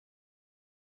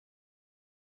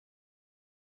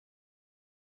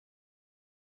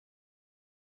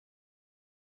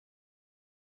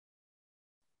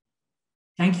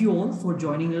Thank you all for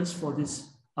joining us for this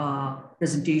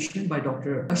presentation by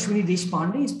Dr. Ashwini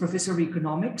Deshpande. He is Professor of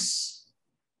Economics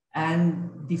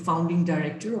and the founding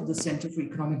director of the Center for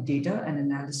Economic Data and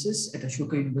Analysis at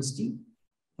Ashoka University.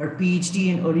 Her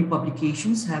PhD and early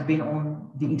publications have been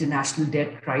on the international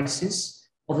debt crisis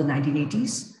of the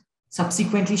 1980s.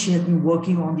 Subsequently, she has been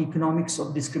working on the economics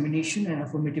of discrimination and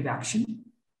affirmative action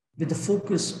with a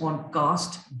focus on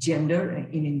caste, gender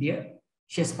in India.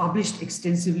 She has published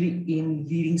extensively in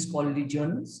leading scholarly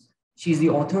journals. She is the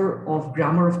author of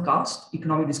Grammar of Caste,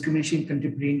 Economic Discrimination in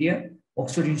Contemporary India,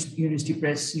 Oxford University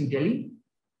Press, New Delhi,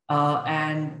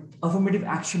 and Affirmative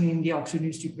Action in India, Oxford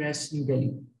University Press, New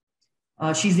Delhi.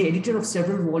 She's the editor of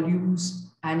several volumes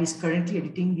and is currently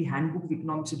editing the Handbook of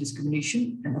Economics of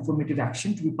Discrimination and Affirmative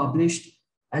Action to be published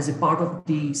as a part of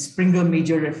the Springer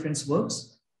Major Reference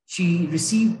Works. She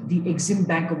received the Exim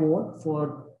Bank Award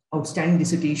for Outstanding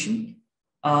Dissertation,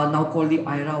 now called the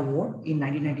IRA Award in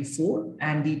 1994,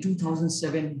 and the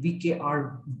 2007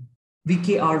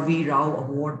 VKRV Rao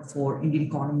Award for Indian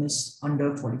Economists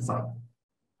Under 45.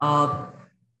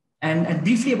 And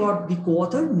briefly about the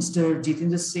co-author, Mr.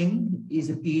 Jitendra Singh is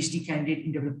a PhD candidate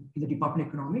in the Department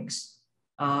of Economics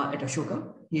at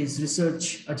Ashoka. His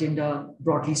research agenda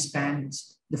broadly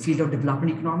spans the field of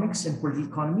development economics and political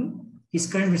economy. His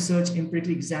current research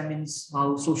empirically examines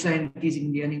how social identities in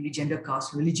India, namely gender,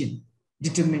 caste, religion,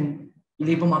 determine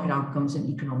labor market outcomes and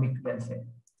economic welfare.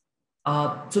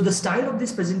 So the style of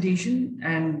this presentation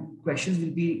and questions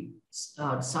will be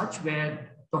such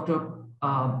where Dr.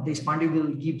 Deshpande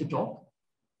will give the talk,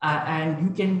 and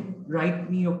you can write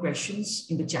me your questions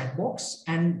in the chat box,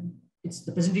 and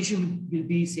the presentation will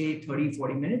be say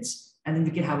 30-40 minutes, and then we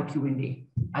can have a Q&A.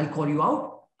 I'll call you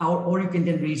out, or you can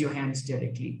then raise your hands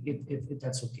directly if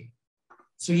that's okay.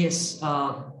 So yes,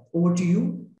 over to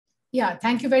you. Yeah,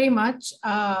 thank you very much.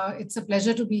 It's a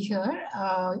pleasure to be here.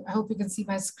 I hope you can see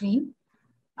my screen.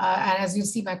 And as you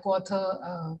see, my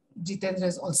co-author, Jitendra,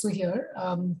 is also here.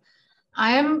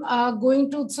 I am going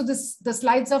to, so the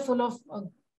slides are full of a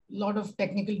lot of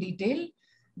technical detail,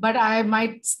 but I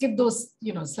might skip those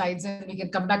slides and we can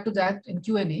come back to that in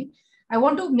Q&A. I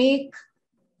want to make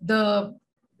the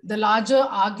larger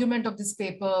argument of this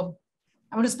paper.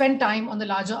 I want to spend time on the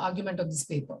larger argument of this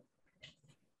paper.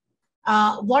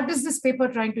 What is this paper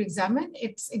trying to examine?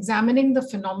 It's examining the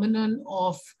phenomenon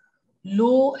of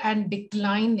low and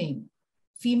declining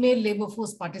female labor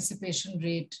force participation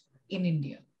rate in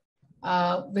India,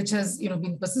 which has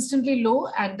been persistently low,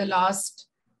 and the last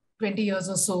 20 years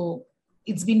or so,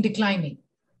 it's been declining,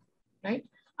 right?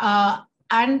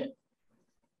 And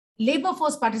labor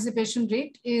force participation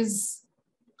rate is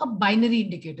a binary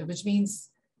indicator, which means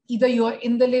either you're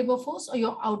in the labor force or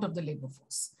you're out of the labor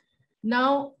force.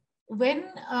 Now, when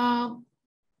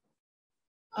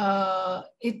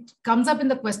it comes up in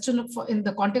the question in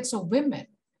the context of women,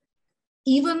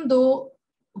 even though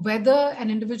whether an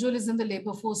individual is in the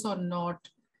labor force or not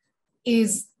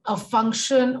is a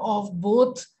function of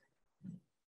both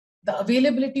the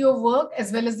availability of work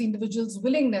as well as the individual's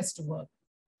willingness to work.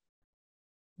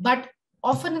 But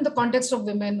often in the context of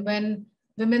women, when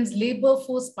women's labor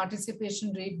force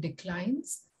participation rate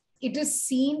declines, it is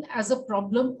seen as a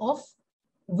problem of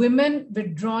women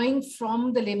withdrawing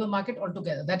from the labor market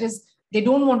altogether. That is, they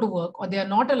don't want to work or they are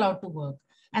not allowed to work.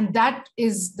 And that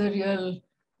is the real,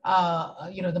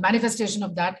 the manifestation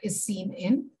of that is seen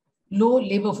in low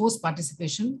labor force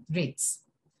participation rates.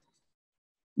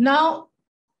 Now,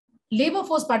 labor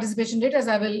force participation rate, as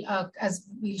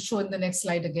we'll show in the next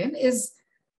slide again, is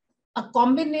a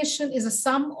combination, is a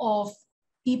sum of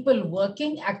people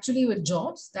working actually with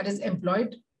jobs, that is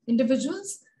employed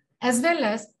individuals, as well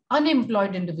as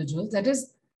unemployed individuals, that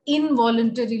is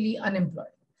involuntarily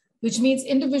unemployed, which means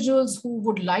individuals who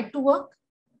would like to work,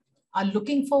 are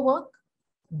looking for work,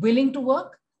 willing to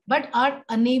work, but are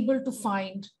unable to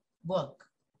find work.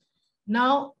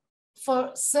 Now,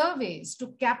 for surveys to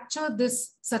capture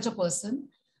such a person,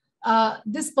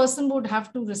 this person would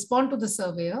have to respond to the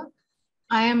surveyor.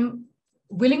 I am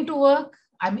willing to work,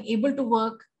 I'm able to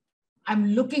work, I'm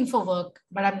looking for work,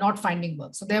 but I'm not finding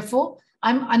work. So therefore,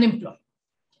 I'm unemployed.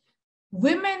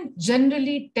 Women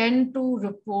generally tend to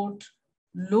report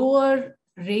lower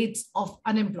rates of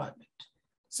unemployment.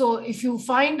 So if you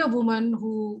find a woman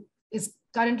who is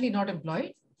currently not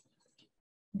employed,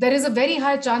 there is a very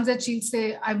high chance that she'll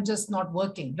say, I'm just not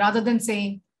working, rather than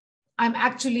saying, I'm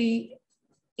actually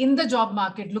in the job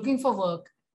market looking for work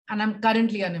and I'm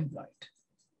currently unemployed.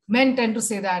 Men tend to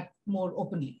say that more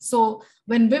openly. So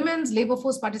when women's labor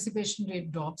force participation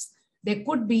rate drops, there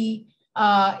could be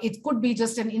it could be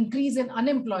just an increase in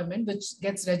unemployment, which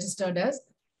gets registered as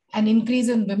an increase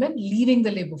in women leaving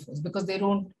the labor force because they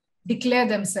don't declare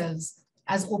themselves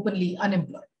as openly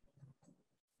unemployed.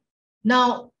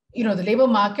 Now, the labor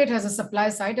market has a supply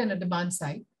side and a demand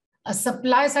side. A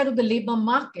supply side of the labor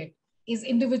market is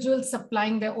individuals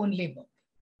supplying their own labor,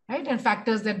 right? And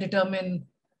factors that determine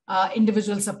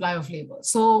individual supply of labor.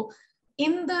 So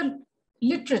in the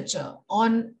literature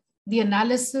on the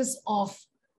analysis of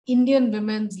Indian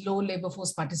women's low labor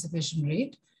force participation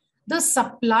rate, the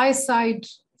supply side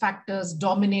factors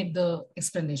dominate the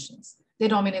explanations. They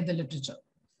dominate the literature.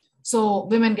 So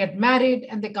women get married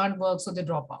and they can't work, so they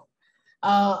drop out.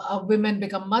 Women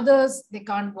become mothers, they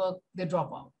can't work, they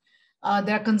drop out.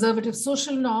 There are conservative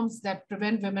social norms that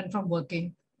prevent women from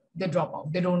working, they drop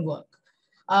out, they don't work.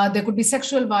 There could be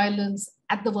sexual violence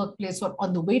at the workplace or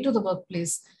on the way to the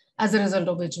workplace, as a result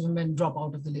of which women drop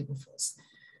out of the labor force.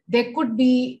 There could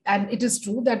be, and it is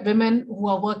true, that women who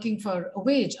are working for a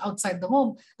wage outside the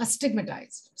home are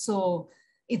stigmatized. So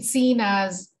it's seen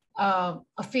as a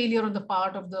failure on the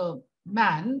part of the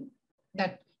man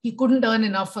that he couldn't earn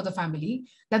enough for the family,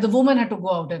 that the woman had to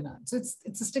go out and earn. So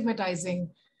it's a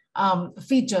stigmatizing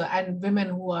feature, and women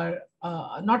who are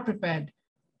not prepared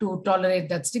to tolerate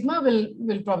that stigma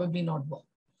will probably not work.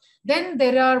 Then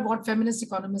there are what feminist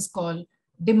economists call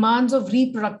demands of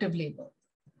reproductive labor,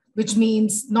 which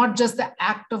means not just the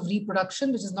act of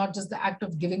reproduction, which is not just the act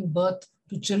of giving birth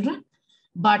to children,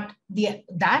 but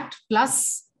that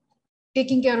plus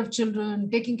taking care of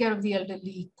children, taking care of the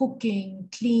elderly, cooking,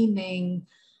 cleaning,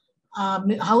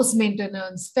 house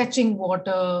maintenance, fetching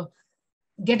water,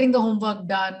 getting the homework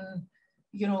done,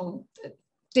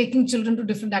 taking children to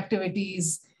different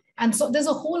activities. And so there's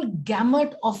a whole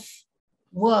gamut of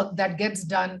work that gets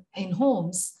done in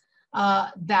homes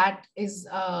that is,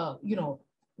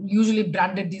 usually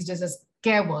branded these days as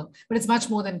care work, but it's much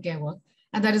more than care work.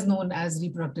 And that is known as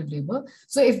reproductive labor.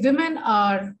 So if women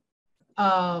are,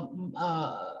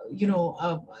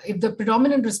 if the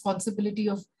predominant responsibility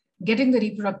of getting the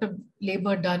reproductive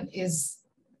labor done is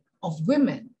of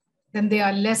women, then they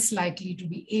are less likely to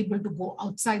be able to go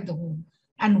outside the home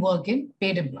and work in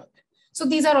paid employment. So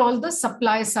these are all the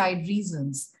supply side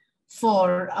reasons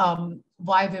for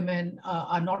why women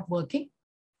are not working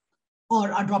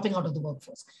or are dropping out of the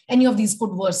workforce. Any of these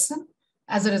could worsen,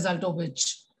 as a result of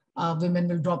which women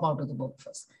will drop out of the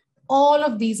workforce. All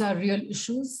of these are real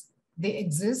issues. They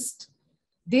exist.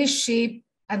 They shape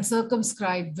and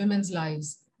circumscribe women's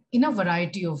lives in a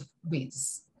variety of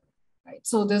ways. Right?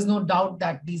 So there's no doubt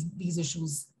that these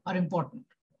issues are important.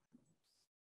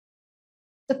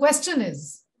 The question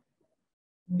is,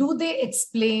 do they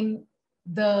explain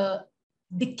the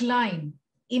decline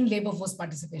in labor force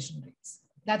participation rates?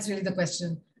 That's really the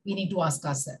question we need to ask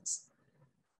ourselves.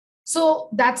 So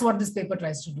that's what this paper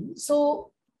tries to do.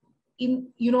 So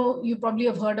you probably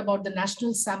have heard about the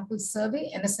National Sample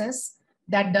Survey, NSS,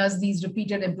 that does these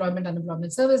repeated employment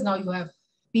unemployment surveys. Now you have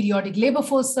periodic labor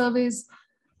force surveys.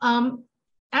 And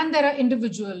there are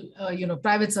individual,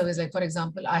 private surveys. Like, for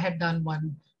example, I had done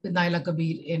one with Naila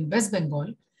Kabir in West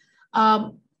Bengal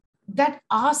that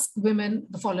asked women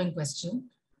the following question: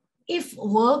 if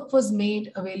work was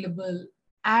made available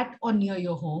at or near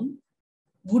your home,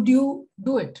 would you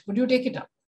do it? Would you take it up?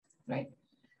 Right?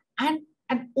 And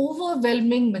an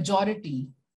overwhelming majority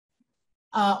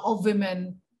of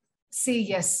women say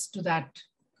yes to that,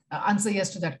 answer yes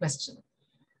to that question.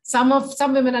 Some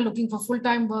women are looking for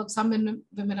full-time work. Some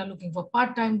women are looking for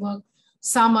part-time work.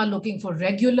 Some are looking for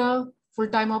regular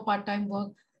full-time or part-time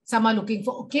work. Some are looking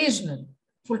for occasional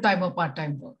full-time or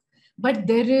part-time work. But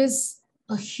there is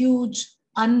a huge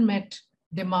unmet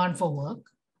demand for work.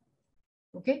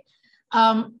 Okay.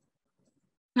 And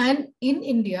in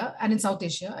India and in South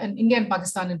Asia, and India and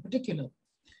Pakistan in particular,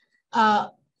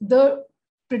 the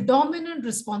predominant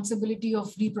responsibility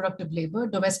of reproductive labor,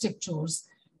 domestic chores,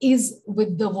 is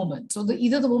with the woman. So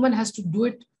either the woman has to do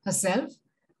it herself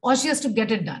or she has to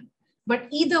get it done. But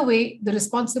either way, the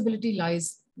responsibility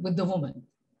lies with the woman,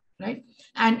 right?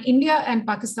 And India and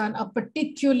Pakistan are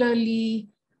particularly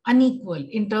unequal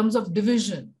in terms of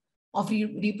division of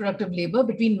reproductive labor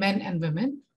between men and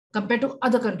women compared to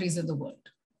other countries in the world.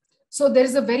 So there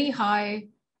is a very high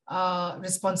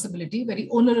responsibility, very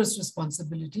onerous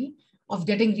responsibility of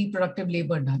getting reproductive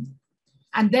labor done.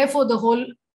 And therefore,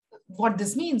 what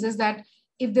this means is that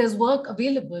if there's work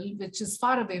available, which is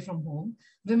far away from home,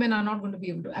 women are not going to be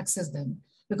able to access them,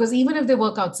 because even if they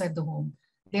work outside the home,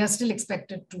 they are still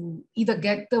expected to either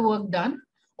get the work done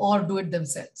or do it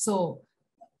themselves. So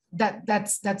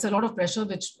that's a lot of pressure,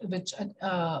 which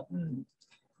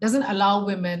doesn't allow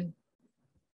women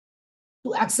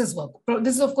to access work.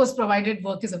 This is, of course, provided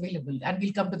work is available, and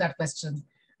we'll come to that question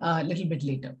a little bit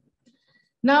later.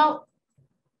 Now,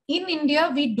 in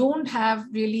India, we don't have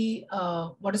really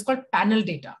what is called panel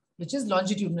data, which is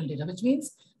longitudinal data, which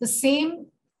means the same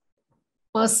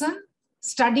person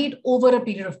studied over a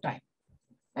period of time,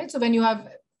 right? So when you have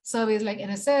surveys like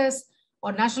NSS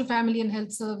or National Family and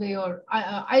Health Survey or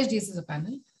IHDS is a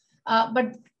panel.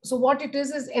 But so what it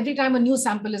is every time a new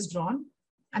sample is drawn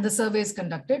and the survey is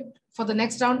conducted, for the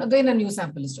next round, again, a new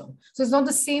sample is drawn. So it's not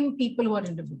the same people who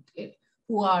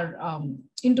are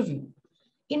interviewed.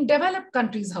 In developed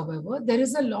countries, however, there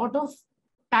is a lot of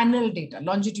panel data,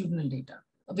 longitudinal data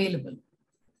available.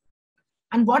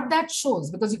 And what that shows,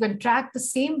 because you can track the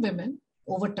same women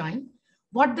over time,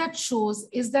 what that shows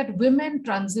is that women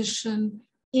transition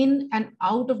in and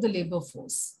out of the labor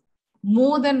force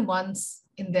more than once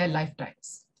in their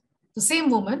lifetimes. The same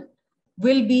woman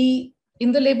will be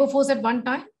in the labor force at one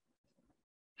time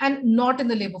and not in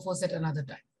the labor force at another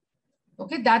time.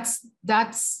 Okay,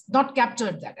 that's not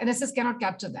captured. That NSS cannot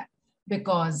capture that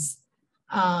because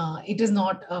it is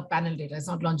not a panel data. It's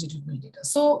not longitudinal data.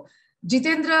 So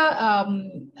Jitendra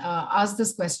asked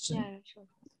this question. Yeah, sure.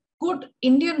 Could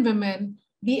Indian women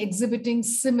be exhibiting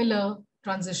similar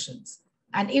transitions?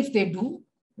 And if they do,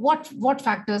 what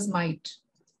factors might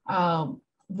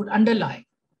would underlie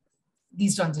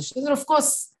these transitions? And of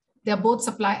course, they are both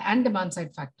supply and demand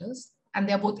side factors, and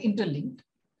they are both interlinked.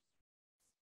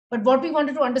 But what we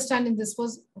wanted to understand in this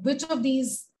was which of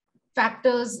these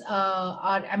factors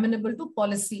are amenable to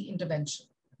policy intervention.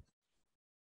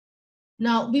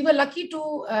 Now, we were lucky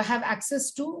to have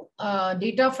access to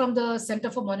data from the Center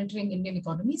for Monitoring Indian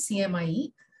Economy,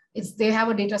 CMIE. They have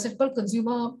a data set called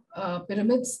Consumer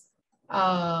Pyramids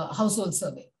Household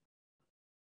Survey.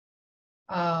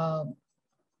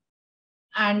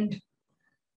 And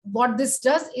what this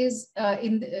does is,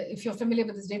 if you're familiar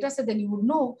with this data set, then you would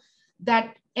know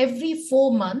that every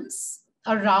 4 months,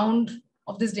 a round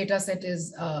of this data set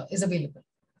is available.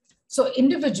 So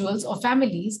individuals or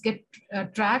families get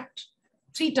tracked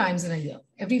 3 times in a year.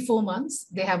 Every 4 months,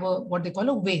 they have what they call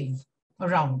a wave, a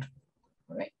round.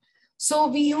 All right. So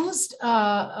we used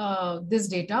this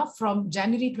data from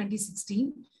January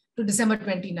 2016 to December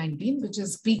 2019, which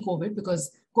is pre-COVID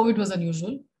because COVID was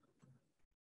unusual.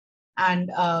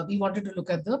 And we wanted to look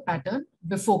at the pattern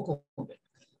before COVID.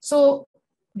 So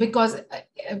because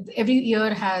every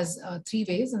year has 3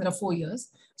 waves and there are 4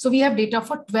 years. So we have data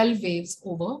for 12 waves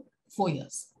over 4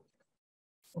 years.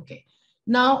 Okay.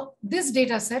 Now, this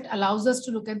data set allows us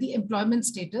to look at the employment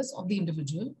status of the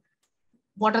individual.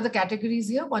 What are the categories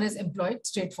here? One is employed,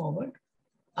 straightforward.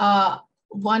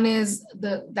 One is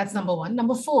that's number 1.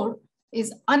 Number 4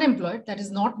 is unemployed, that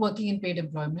is not working in paid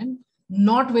employment,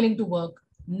 not willing to work,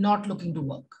 not looking to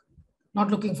work, not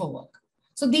looking for work.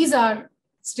 So these are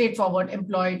straightforward,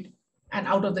 employed and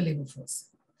out of the labor force.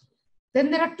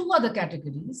 Then there are 2 other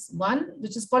categories. One,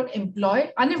 which is called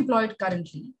unemployed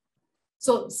currently.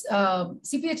 So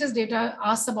CPHS data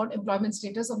asks about employment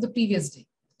status of the previous day.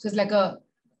 So it's like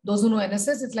those who know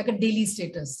NSS, it's like a daily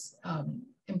status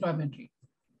employment rate.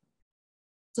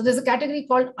 So there's a category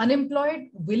called unemployed,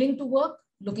 willing to work,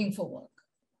 looking for work.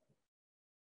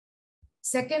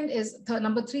 Second is,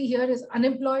 number 3 here is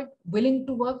unemployed, willing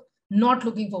to work, not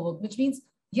looking for work, which means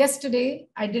yesterday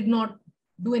I did not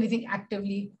do anything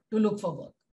actively to look for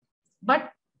work.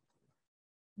 But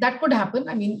that could happen.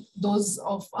 I mean, those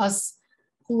of us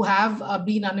who have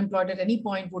been unemployed at any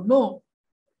point would know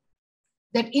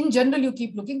that in general you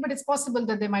keep looking, but it's possible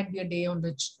that there might be a day on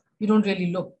which you don't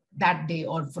really look that day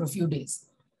or for a few days.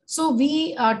 So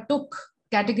we took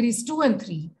categories 2 and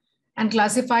 3 and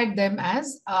classified them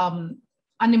as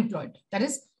unemployed, that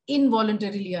is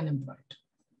involuntarily unemployed.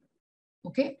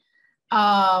 Okay.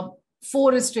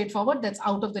 4 is straightforward, that's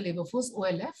out of the labor force,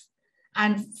 OLF.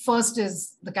 And first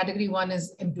is the category 1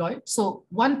 is employed. So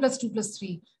 1 + 2 +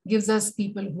 3 gives us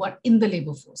people who are in the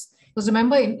labor force. Because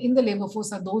remember, in the labor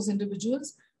force are those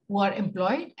individuals who are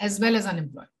employed as well as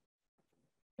unemployed,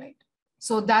 right?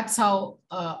 So that's how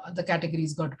the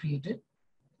categories got created.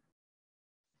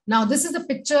 Now, this is the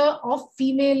picture of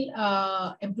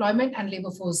female employment and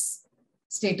labor force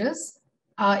status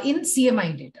in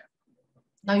CMI data.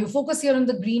 Now you focus here on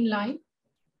the green line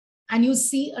and you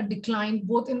see a decline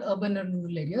both in urban and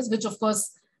rural areas, which of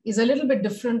course is a little bit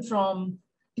different from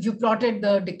if you plotted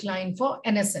the decline for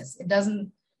NSS. It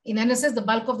doesn't, in NSS, the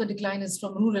bulk of the decline is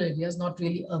from rural areas, not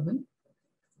really urban.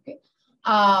 Okay.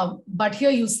 But here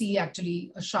you see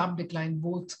actually a sharp decline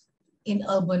both in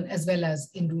urban as well as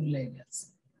in rural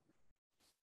areas.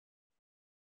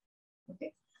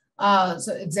 Okay.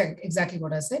 So exactly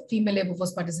what I said, female labor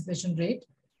force participation rate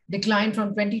declined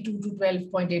from 22 to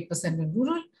 12.8% in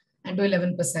rural and to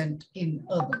 11% in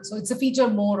urban. So it's a feature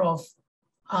more of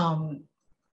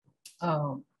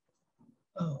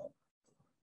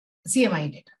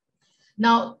CMI data.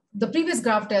 Now, the previous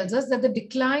graph tells us that the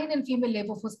decline in female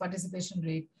labor force participation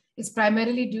rate is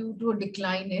primarily due to a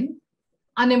decline in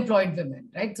unemployed women,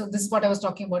 right? So this is what I was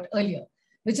talking about earlier,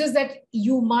 which is that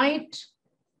you might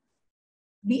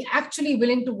be actually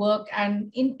willing to work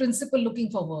and in principle looking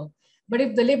for work. But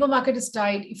if the labor market is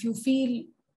tight, if you feel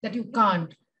that you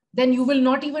can't, then you will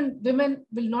not even, women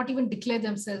will not even declare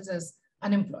themselves as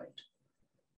unemployed,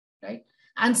 right?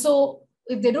 And so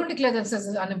if they don't declare themselves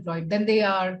as unemployed, then they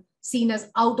are seen as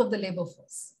out of the labor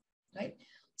force, right?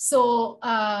 So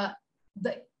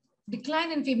the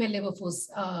decline in female labor force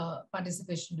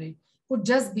participation rate could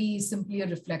just be simply a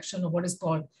reflection of what is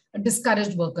called a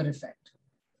discouraged worker effect,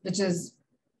 which is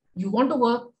you want to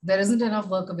work, there isn't enough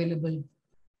work available,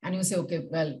 and you say, okay,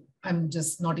 well, I'm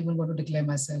just not even going to declare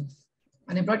myself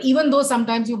unemployed, even though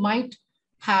sometimes you might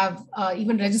have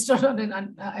even registered on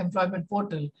an employment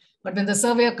portal, but when the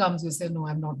surveyor comes, you say, no,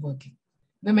 I'm not working.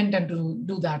 Women tend to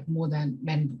do that more than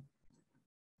men do.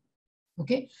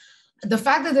 Okay. The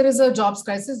fact that there is a jobs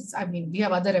crisis, I mean, we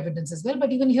have other evidence as well,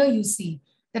 but even here you see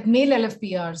that male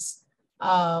LFPRs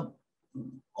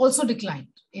also declined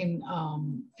in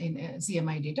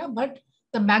CMI data, but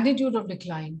the magnitude of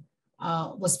decline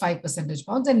was 5 percentage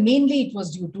points, and mainly it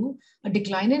was due to a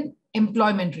decline in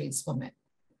employment rates for men.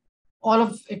 All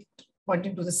of it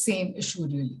pointing to the same issue,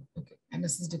 really. Okay, and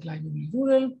this is decline in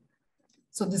rural.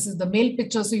 So this is the male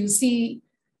picture. So you see,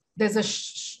 there's a,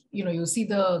 you see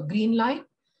the green line.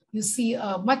 You see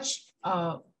a much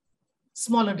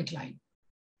smaller decline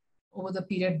over the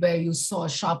period where you saw a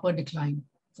sharper decline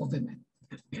for women.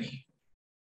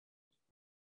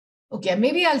 Okay,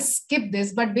 maybe I'll skip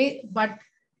this, but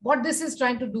what this is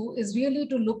trying to do is really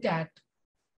to look at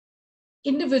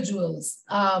individuals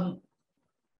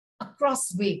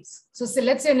across waves. So say,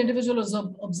 let's say an individual was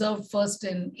observed first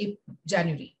in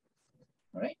January,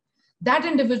 all right? That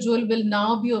individual will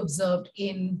now be observed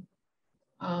in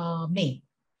May,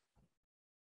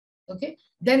 okay?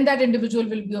 Then that individual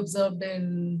will be observed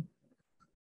in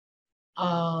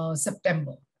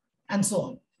September, and so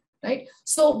on, right?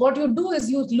 So what you do is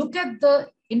you look at the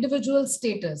individual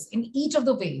status in each of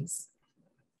the waves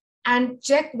and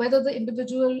check whether the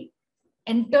individual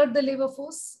entered the labor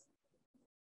force,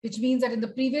 which means that in the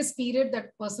previous period,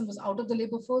 that person was out of the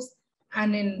labor force,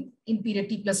 and in period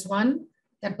T+1,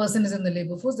 that person is in the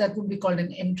labor force. That would be called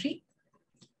an entry.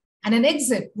 And an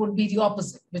exit would be the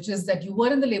opposite, which is that you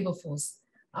were in the labor force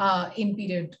in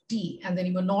period T, and then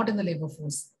you were not in the labor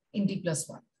force in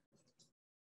T+1.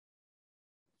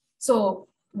 So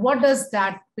what does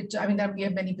that picture, I mean, that we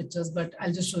have many pictures, but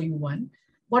I'll just show you one.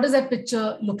 What does that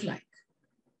picture look like?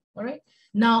 All right.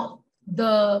 Now,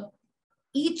 for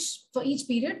each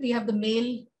period, we have the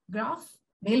male graph,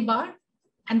 male bar,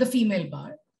 and the female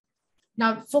bar.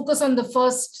 Now, focus on the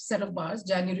first set of bars,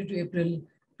 January to April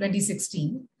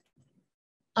 2016.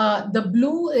 The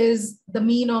blue is the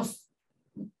mean of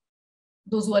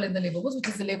those who are in the labor force, which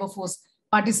is the labor force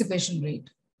participation rate.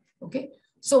 Okay.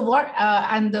 So what,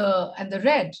 and the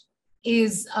red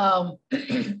is our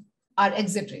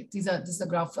exit rate. This is a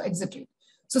graph for exit rate.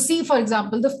 So see, for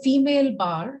example, the female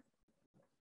bar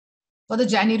for the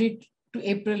January to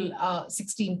April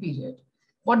 16 period.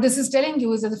 What this is telling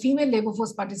you is that the female labor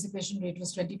force participation rate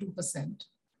was 22%.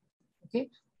 Okay.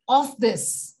 Of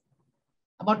this,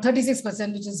 about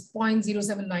 36%, which is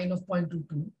 0.079 of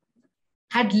 0.22,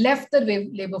 had left the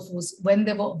labor force when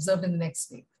they were observed in the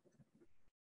next wave.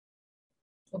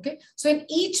 Okay. So in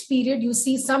each period, you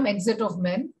see some exit of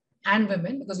men and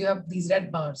women because you have these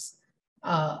red bars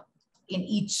in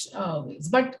each ways.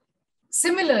 But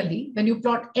similarly, when you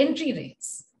plot entry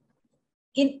rates,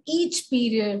 in each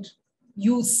period,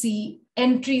 you see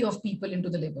entry of people into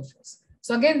the labor force.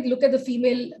 So again, look at the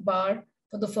female bar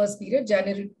for the first period,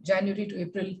 January to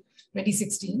April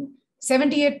 2016.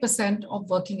 78% of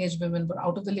working age women were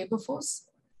out of the labor force.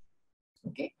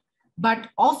 Okay. But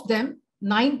of them,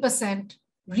 9%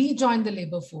 rejoined the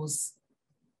labor force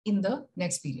in the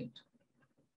next period.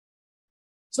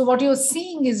 So what you're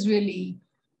seeing is really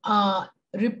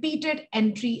repeated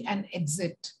entry and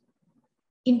exit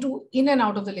in and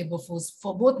out of the labor force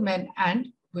for both men and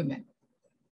women.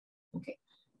 Okay.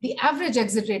 The average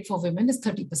exit rate for women is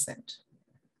 30%.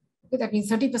 Okay. That means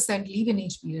 30% leave in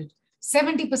each period,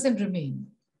 70% remain.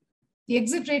 The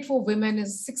exit rate for women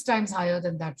is 6 times higher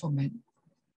than that for men.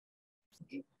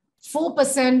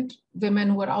 4% women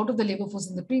who were out of the labor force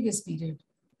in the previous period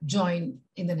join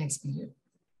in the next period.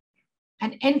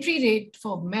 And entry rate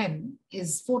for men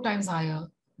is 4 times higher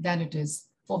than it is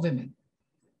for women.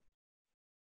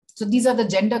 So these are the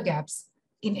gender gaps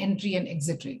in entry and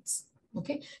exit rates.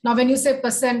 Okay. Now, when you say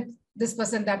percent this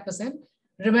percent, that percent.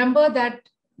 Remember that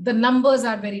the numbers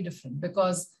are very different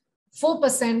because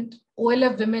 4%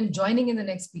 OLF women joining in the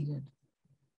next period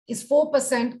is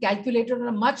 4% calculated on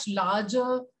a much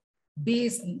larger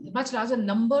base, much larger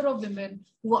number of women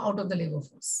who are out of the labor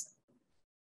force.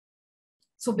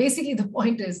 So basically the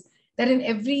point is that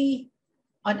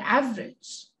on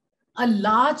average, a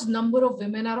large number of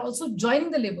women are also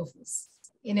joining the labor force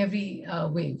in every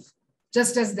wave,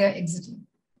 just as they're exiting.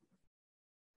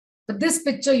 But this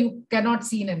picture you cannot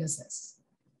see in NSS.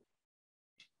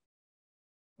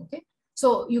 Okay,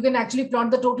 so you can actually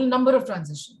plot the total number of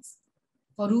transitions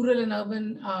for rural and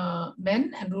urban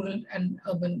men and rural and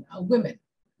urban women.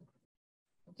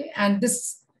 Okay, and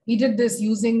we did this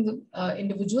using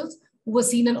individuals who were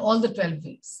seen in all the 12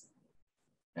 waves,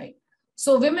 right?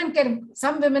 So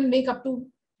some women make up to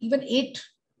even 8,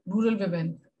 rural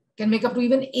women can make up to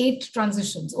even 8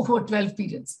 transitions over 12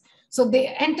 periods. So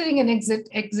they're entering and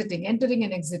exiting, entering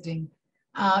and exiting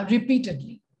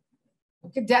repeatedly.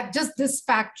 Okay, just this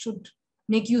fact should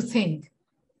make you think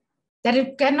that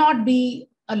it cannot be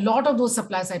a lot of those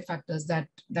supply side factors that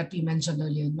we mentioned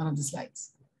earlier in one of the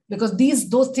slides, because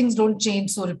those things don't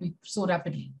change so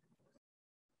rapidly.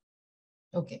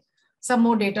 Okay, some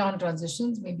more data on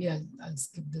transitions. Maybe I'll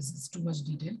skip this, it's too much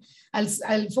detail.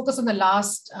 I'll focus on the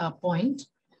last point,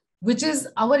 which is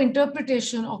our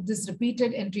interpretation of this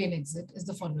repeated entry and exit is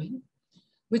the following,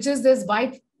 which is there's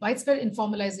widespread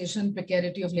informalization,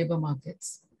 precarity of labor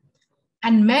markets,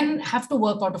 and men have to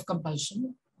work out of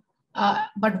compulsion,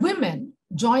 but women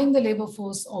join the labor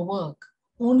force or work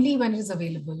only when it is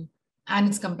available and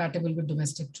it's compatible with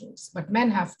domestic chores. But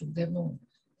men have to, they have no,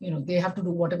 they have to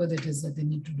do whatever it is that they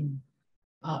need to do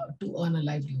to earn a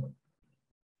livelihood.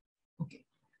 Okay.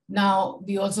 Now,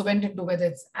 we also went into whether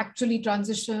it's actually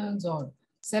transitions or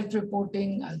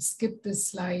self-reporting. I'll skip this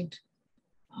slide.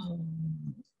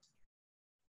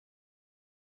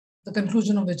 The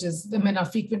conclusion of which is women are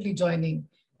frequently joining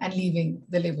and leaving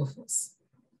the labor force.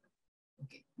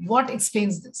 Okay. What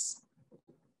explains this?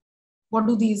 What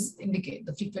do these indicate,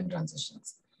 the frequent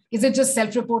transitions? Is it just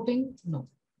self-reporting? No.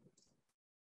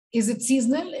 Is it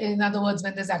seasonal? In other words,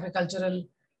 when there's agricultural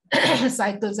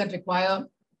cycles that require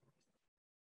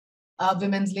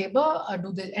women's labor,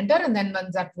 do they enter, and then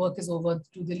when that work is over,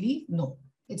 do they leave? No,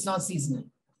 it's not seasonal.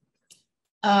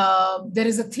 There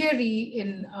is a theory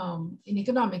in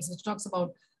economics which talks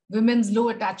about women's low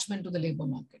attachment to the labor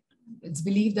market. It's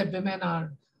believed that women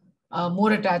are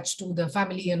more attached to the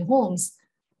family and homes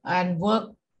and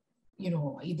work,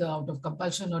 either out of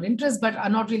compulsion or interest, but are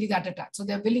not really that attached. So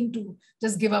they're willing to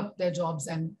just give up their jobs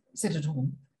and sit at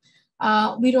home.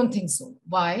 We don't think so.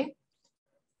 Why?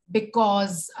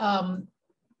 Because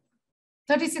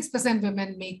 36%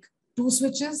 women make 2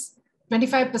 switches,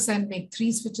 25% make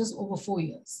 3 switches over 4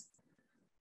 years.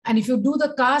 And if you do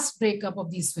the caste breakup of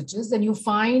these switches, then you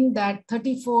find that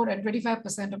 34 and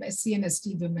 25% of SC and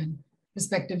ST women,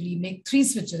 respectively, make 3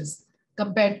 switches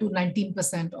compared to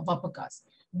 19% of upper caste.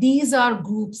 These are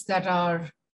groups that are,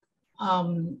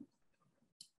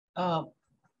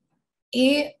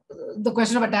 the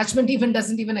question of attachment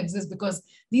doesn't even exist, because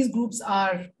these groups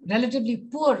are relatively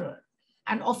poorer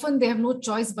and often they have no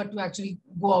choice but to actually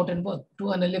go out and work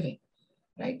to earn a living,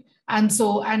 right? And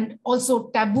also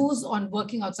taboos on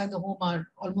working outside the home are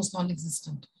almost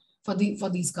non-existent for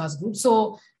these caste groups.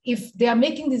 So if they are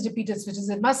making these repeated switches,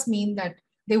 it must mean that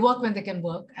they work when they can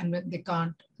work, and when they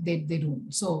can't, they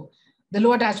don't. So the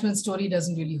low attachment story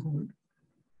doesn't really hold.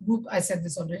 I said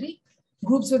this already.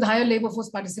 Groups with higher labor force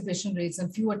participation rates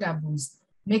and fewer taboos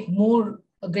make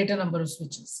a greater number of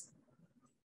switches.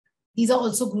 These are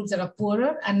also groups that are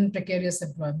poorer and in precarious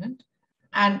employment.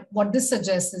 And what this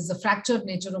suggests is the fractured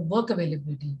nature of work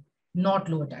availability, not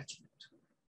low attachment.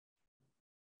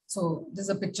 So this is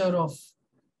a picture of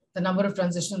the number of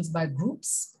transitions by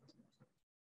groups.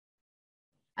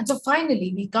 And so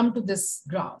finally, we come to this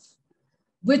graph,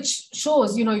 which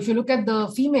shows, if you look at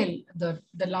the female, the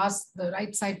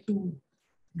right side 2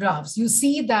 graphs, you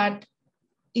see that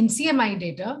in CMI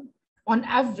data, on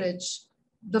average,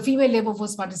 the female labor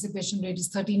force participation rate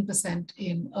is 13%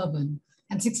 in urban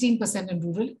and 16% in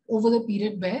rural over the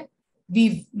period where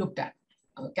we've looked at,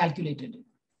 calculated it.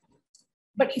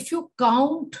 But if you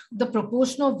count the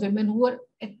proportion of women who are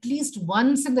at least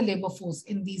once in the labor force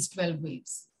in these 12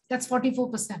 waves, that's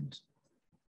 44%.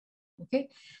 Okay,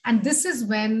 and this is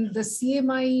when the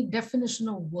CMI definition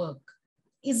of work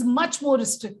is much more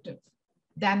restrictive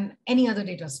than any other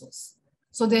data source.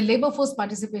 So their labor force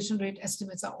participation rate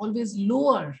estimates are always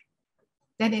lower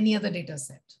than any other data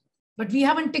set. But we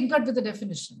haven't tinkered with the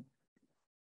definition.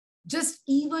 Just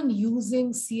even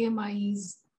using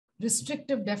CMI's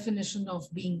restrictive definition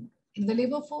of being in the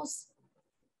labor force?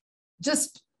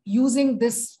 Just using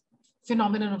this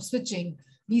phenomenon of switching,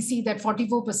 we see that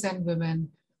 44% women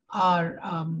are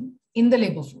in the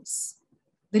labor force.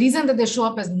 The reason that they show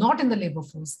up as not in the labor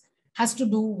force has to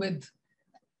do with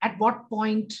at what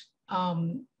point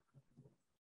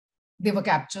they were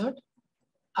captured,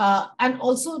 and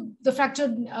also the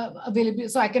fractured availability.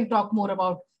 So I can talk more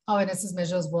about how NSS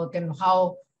measures work and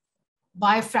how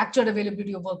by fractured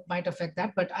availability of work might affect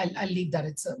that, but I'll leave that.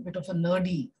 It's a bit of a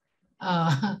nerdy,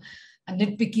 a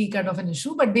nitpicky kind of an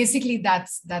issue, but basically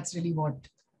that's really what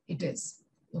it is.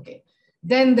 Okay.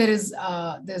 Then there's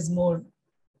more,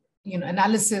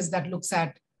 analysis that looks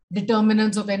at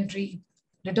determinants of entry,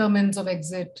 determinants of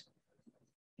exit.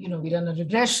 We run a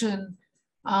regression.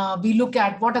 We look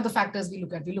at what are the factors we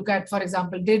look at. We look at, for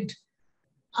example,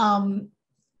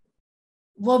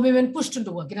 were women pushed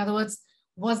into work? In other words,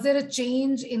 was there a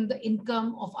change in the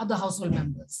income of other household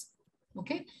members?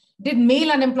 Okay. Did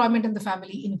male unemployment in the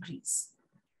family increase?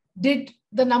 Did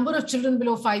the number of children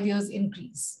below 5 years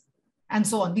increase? And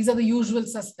so on. These are the usual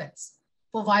suspects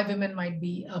for why women might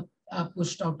be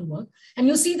pushed out to work. And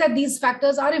you see that these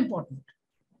factors are important,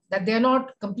 that they're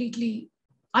not completely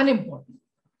unimportant.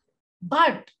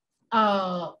 But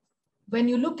when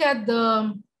you look at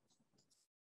I'm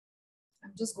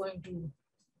just going to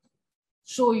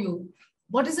show you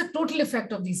what is the total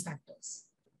effect of these factors.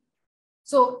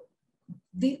 So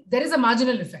there is a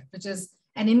marginal effect, which is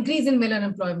an increase in male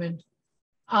unemployment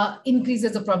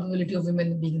increases the probability of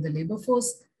women being in the labor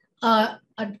force. A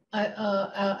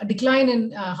decline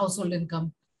in household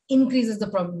income increases the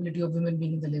probability of women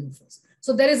being in the labor force.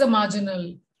 So there is a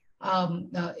marginal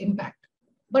impact.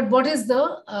 But what is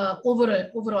the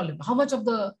overall impact? How much of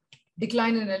the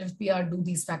decline in LFPR do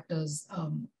these factors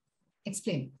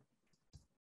explain?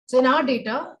 So in our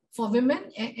data, for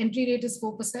women, entry rate is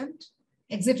 4%,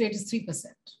 exit rate is 3%.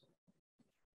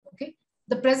 Okay.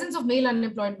 The presence of male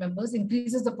unemployed members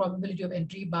increases the probability of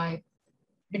entry by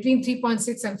between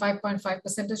 3.6 and 5.5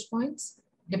 percentage points,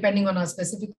 depending on our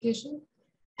specification.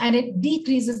 And it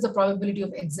decreases the probability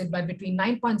of exit by between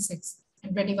 9.6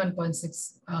 and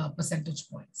 21.6 percentage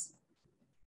points.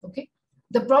 Okay.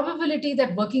 The probability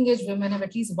that working age women have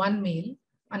at least one male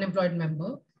unemployed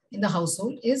member in the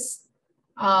household is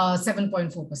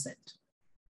 7.4%.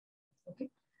 Okay.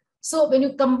 So when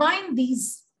you combine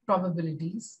these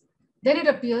probabilities, then it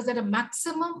appears that a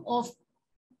maximum of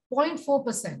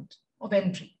 0.4% of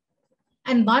entry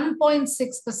and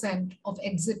 1.6% of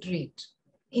exit rate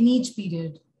in each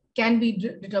period can be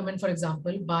determined, for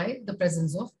example, by the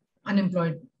presence of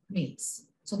unemployed males.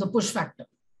 So the push factor,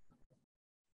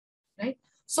 right?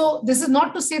 So this is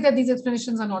not to say that these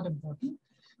explanations are not important,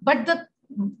 but the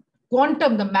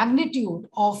quantum, the magnitude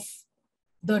of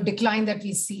the decline that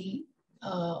we see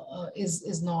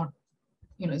is not,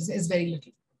 is very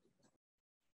little.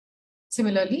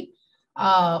 Similarly,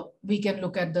 we can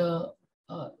look at the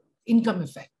income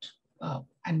effect,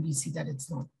 and we see that it's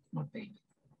not very big.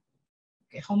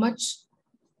 Okay, how much?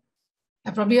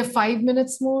 I probably have 5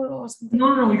 minutes more or something.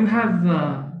 No, you have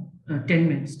 10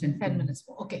 minutes. 10 minutes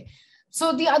more. Okay.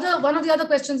 So one of the other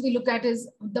questions we look at is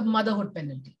the motherhood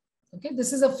penalty. Okay,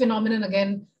 this is a phenomenon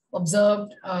again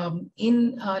observed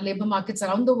in labor markets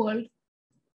around the world.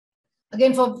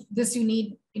 Again, for this you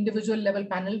need individual level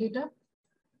panel data,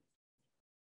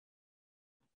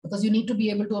 because you need to be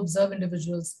able to observe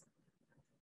individuals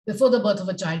before the birth of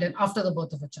a child and after the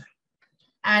birth of a child.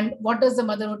 And what does the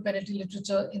motherhood penalty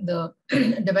literature in the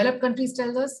developed countries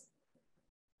tell us?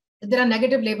 There are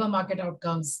negative labor market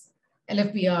outcomes,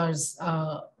 LFPRs,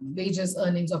 wages,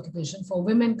 earnings, occupation for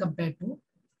women compared to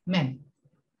men.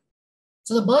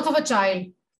 So the birth of a child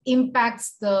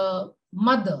impacts the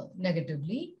mother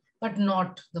negatively, but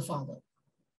not the father.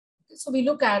 So we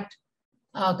look at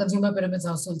consumer pyramids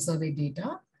household survey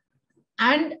data,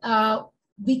 and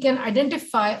we can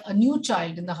identify a new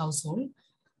child in the household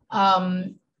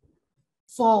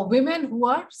for women who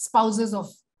are spouses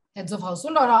of heads of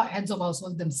household or are heads of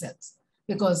household themselves,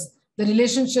 because the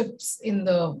relationships in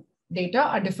the data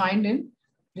are defined in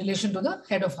relation to the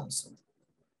head of household.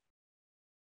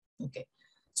 Okay,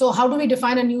 so how do we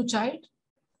define a new child?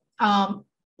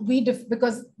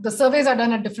 Because the surveys are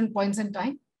done at different points in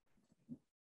time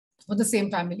for the same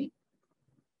family.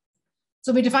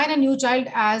 So we define a new child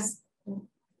as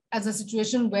a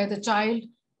situation where the child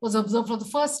was observed for the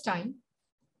first time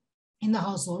in the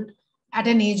household at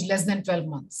an age less than 12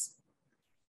 months.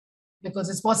 Because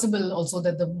it's possible also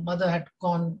that the mother had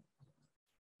gone,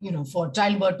 for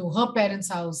childbirth to her parents'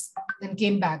 house, then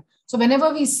came back. So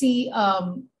whenever we see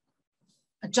a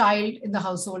child in the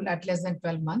household at less than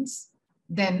 12 months,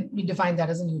 then we define that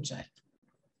as a new child.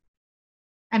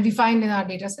 And we find in our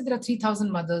data set, there are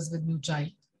 3,000 mothers with new child.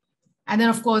 And then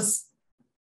of course,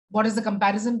 what is the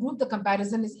comparison group? The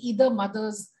comparison is either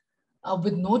mothers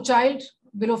with no child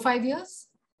below 5 years.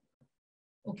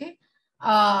 Okay.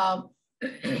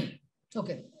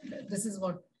 Okay. This is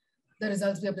what the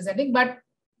results we are presenting. But,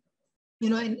 you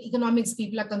know, in economics,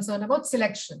 people are concerned about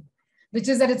selection, which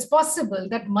is that it's possible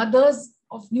that mothers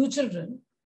of new children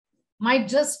might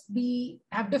just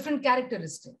have different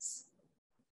characteristics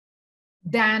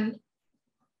than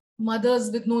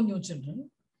mothers with no new children.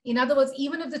 In other words,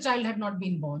 even if the child had not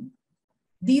been born,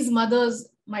 these mothers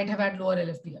might have had lower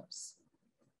LFPRs,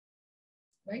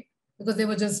 right? Because they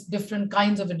were just different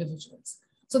kinds of individuals.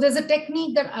 So there's a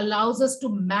technique that allows us to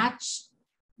match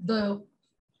the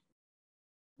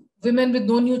women with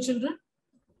no new children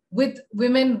with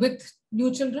women with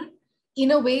new children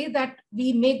in a way that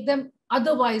we make them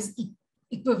otherwise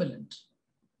equivalent.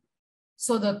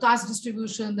 So the caste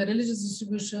distribution, the religious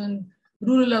distribution,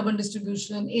 rural urban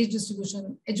distribution, age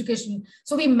distribution, education.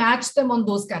 So we match them on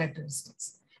those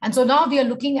characteristics. And so now we are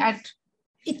looking at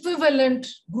equivalent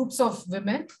groups of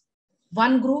women,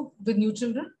 one group with new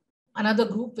children, another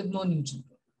group with no new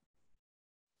children.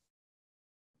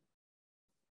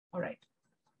 All right.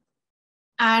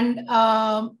 And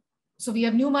so we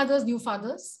have new mothers, new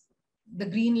fathers. The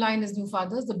green line is new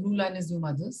fathers, the blue line is new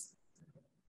mothers.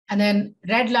 And then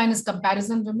red line is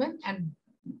comparison women and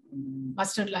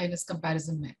mustard line is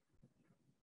comparison men.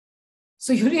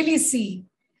 So you really see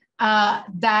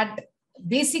that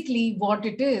basically what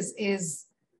it is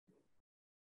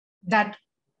that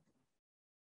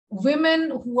women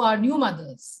who are new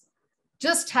mothers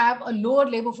just have a lower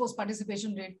labor force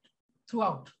participation rate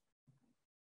throughout.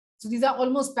 So these are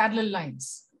almost parallel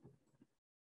lines.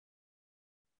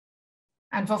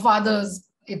 And for fathers,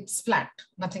 it's flat,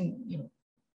 nothing, you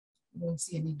don't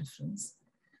see any difference.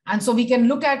 And so we can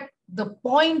look at the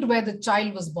point where the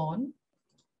child was born.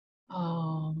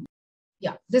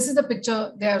 Yeah, this is the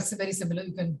picture. They are very similar.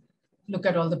 You can look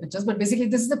at all the pictures, but basically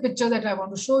this is the picture that I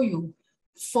want to show you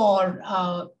for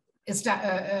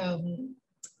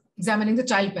examining the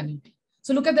child penalty.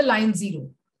 So look at the line 0,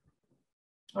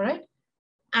 all right?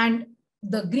 And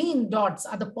the green dots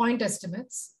are the point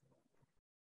estimates,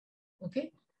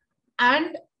 okay?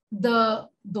 And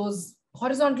those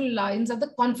horizontal lines are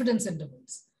the confidence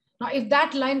intervals. Now, if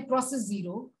that line crosses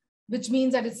 0, which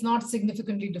means that it's not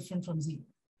significantly different from 0.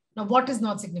 Now, what is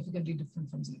not significantly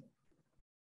different from 0?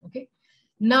 Okay.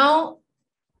 Now,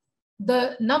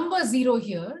 the number 0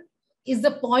 here is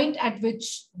the point at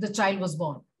which the child was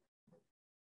born.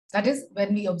 That is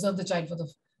when we observe the child for the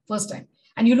first time.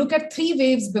 And you look at 3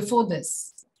 waves before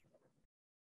this,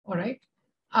 all right,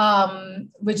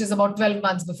 which is about 12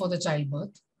 months before the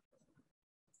childbirth.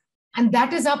 And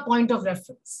that is our point of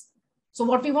reference. So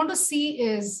what we want to see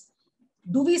is,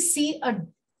 do we see a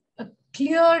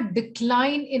clear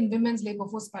decline in women's labor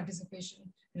force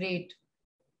participation rate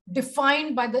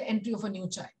defined by the entry of a new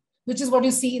child, which is what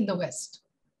you see in the West.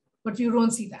 But you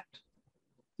don't see that.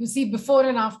 You see before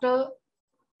and after,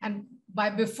 and by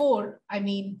before, I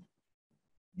mean,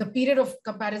 the period of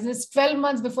comparison is 12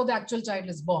 months before the actual child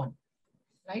is born,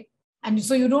 right? And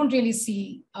so you don't really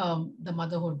see the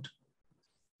motherhood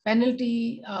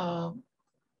penalty. I'll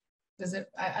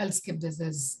skip this.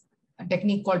 There's a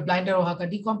technique called Blinder-Oaxaca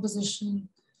decomposition.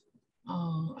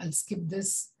 I'll skip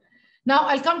this. Now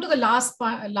I'll come to the last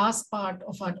part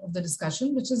of the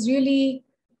discussion, which is really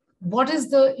what is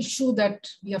the issue that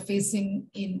we are facing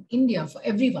in India for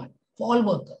everyone, for all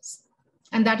workers.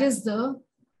 And that is the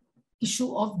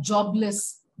issue of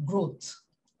jobless growth.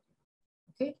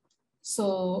 Okay,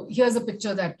 so here's a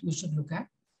picture that you should look at,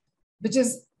 which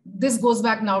is, this goes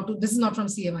back now to, this is not from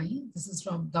CMIE, this is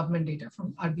from government data,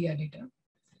 from RBI data.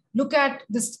 Look at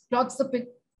this, plots the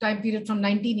time period from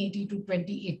 1980 to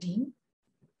 2018.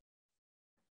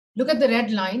 Look at the red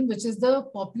line, which is the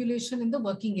population in the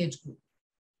working age group.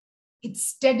 It's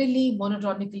steadily,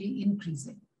 monotonically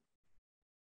increasing.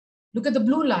 Look at the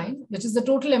blue line, which is the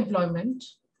total employment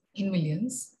in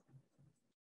millions.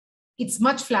 It's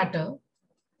much flatter.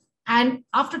 And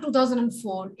after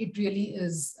 2004, it really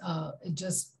is, it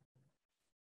just,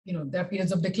 there are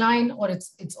periods of decline, or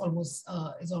it's almost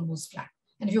flat.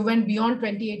 And if you went beyond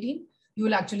 2018, you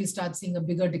will actually start seeing a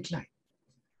bigger decline.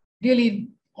 Really,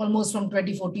 almost from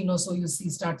 2014 or so, you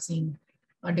start seeing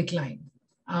a decline,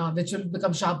 which will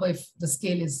become sharper if the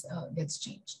scale gets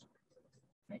changed.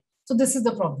 Right? So this is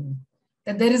the problem,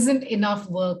 that there isn't enough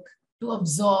work to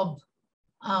absorb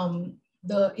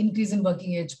the increase in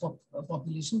working age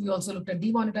population. We also looked at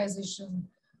demonetization,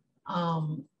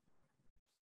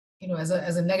 as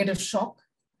a negative shock.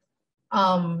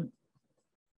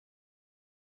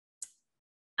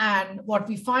 And what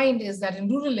we find is that in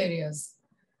rural areas,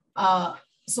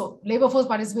 so labor force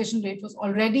participation rate was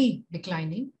already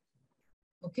declining,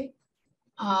 okay?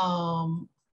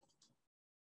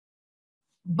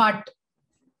 But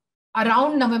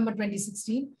around November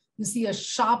 2016, you see a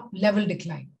sharp level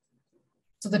decline.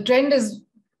 So the trend is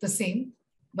the same,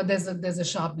 but there's a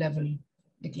sharp level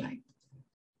decline.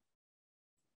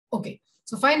 Okay,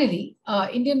 so finally,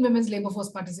 Indian women's labor force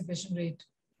participation rate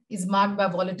is marked by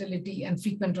volatility and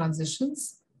frequent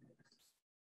transitions.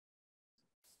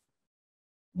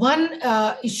 One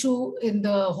issue in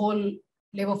the whole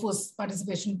labor force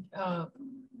participation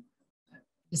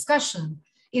discussion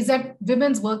is that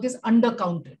women's work is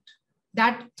undercounted.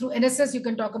 That through NSS, you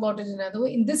can talk about it in another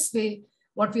way. In this way,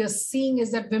 what we are seeing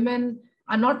is that women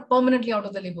are not permanently out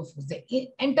of the labor force.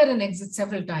 They enter and exit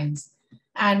several times.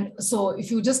 And so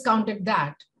if you just counted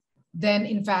that, then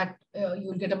in fact, you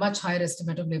will get a much higher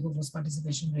estimate of labor force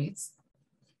participation rates.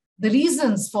 The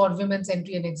reasons for women's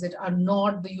entry and exit are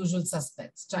not the usual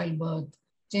suspects: childbirth,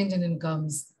 change in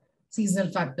incomes,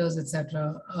 seasonal factors,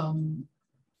 etc.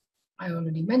 I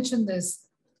already mentioned this.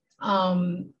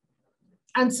 And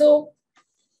so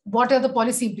what are the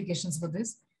policy implications for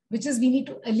this? Which is we need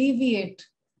to alleviate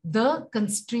the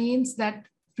constraints that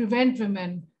prevent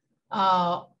women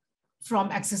from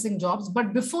accessing jobs.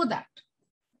 But before that,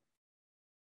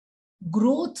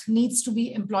 growth needs to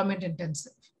be employment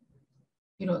intensive.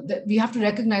 You know, we have to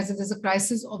recognize that there's a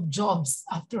crisis of jobs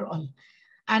after all.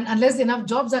 And unless enough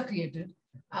jobs are created,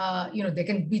 you know, there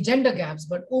can be gender gaps,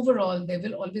 but overall, there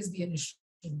will always be an issue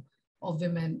of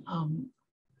women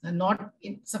and not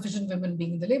sufficient women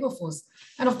being in the labor force.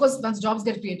 And of course, once jobs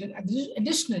get created,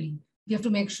 additionally, we have to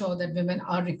make sure that women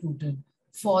are recruited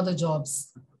for the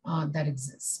jobs that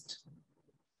exist.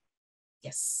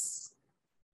 Yes.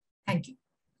 Thank you.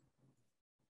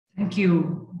 Thank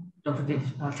you, Dr.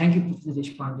 Thank you, Professor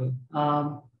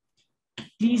Deshpande.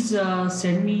 Please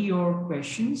send me your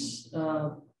questions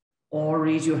or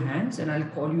raise your hands and I'll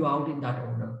call you out in that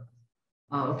order.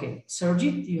 Okay,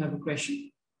 Sarojit, do you have a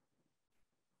question?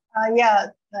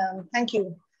 Thank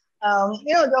you.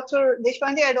 You know, Dr.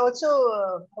 Deshpande, I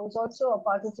was also a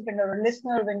participant or a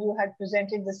listener when you had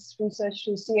presented this research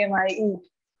to CMIE.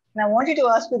 And I wanted to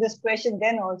ask you this question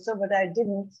then also, but I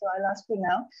didn't, so I'll ask you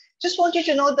now. Just wanted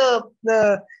to know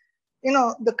the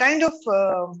kind of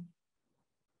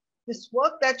this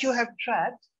work that you have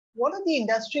tracked. What are the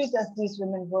industries that these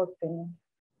women work in?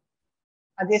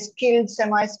 Are they skilled,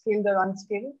 semi-skilled, or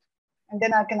unskilled? And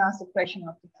then I can ask the question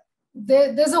after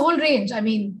that. There's a whole range. I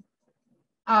mean,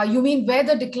 you mean where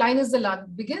the decline is the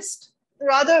biggest?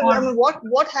 Rather, I mean,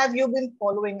 what have you been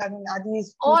following? I mean, are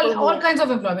these all kinds of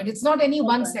employment? It's not any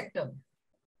one sector.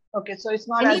 Okay, so it's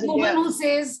not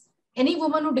any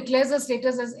woman who declares her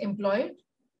status as employed,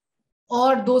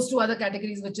 or those two other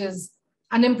categories, which is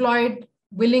unemployed,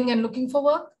 willing and looking for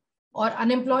work, or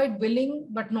unemployed, willing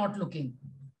but not looking.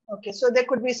 Okay, so there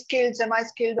could be skilled,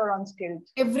 semi-skilled, or unskilled.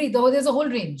 There's a whole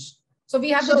range. So we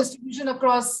have the distribution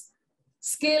across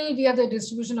skill, we have the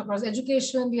distribution across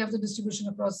education, we have the distribution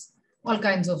across all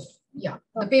kinds of,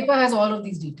 The paper has all of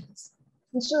these details.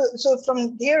 So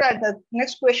from here, the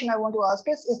next question I want to ask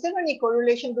is there any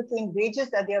correlation between wages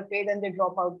that they are paid and their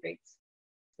dropout rates?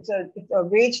 If a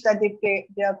wage that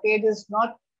they are paid is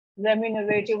not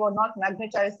remunerative or not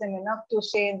magnetize them enough to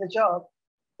stay in the job,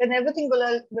 then everything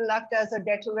will act as a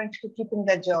deterrent to keeping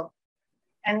that job.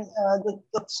 And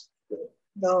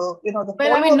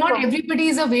not everybody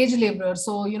is a wage laborer.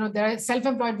 So, you know, there are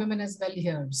self-employed women as well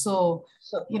here. So,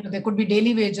 you know, there could be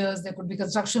daily wages, there could be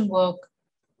construction work.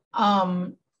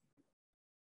 And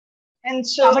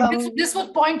so, but this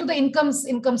would point to the income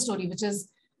story, which is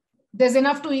there's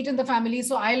enough to eat in the family.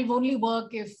 So I'll only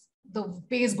work if the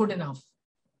pay is good enough,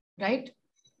 right?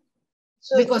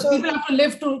 Because people have to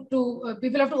live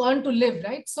people have to earn to live,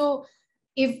 right? So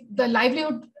if the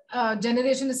livelihood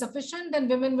generation is sufficient, then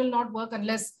women will not work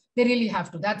unless they really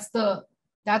have to. That's the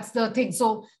thing.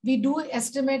 So we do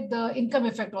estimate the income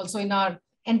effect also in our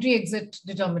entry-exit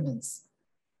determinants.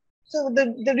 So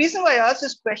the reason why I asked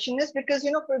this question is because,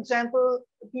 you know, for example,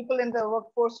 people in the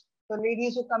workforce, the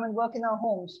ladies who come and work in our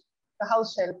homes, the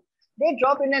house help, they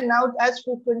drop in and out as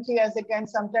frequently as they can.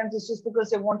 Sometimes it's just because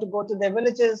they want to go to their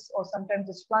villages, or sometimes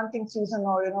it's planting season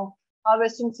or, you know,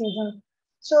 harvesting season.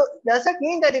 So does that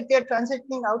mean that if they're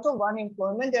transitioning out of one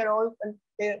employment,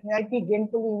 they might be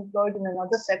gainfully employed in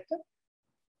another sector?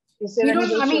 Is there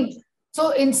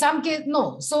so in some case,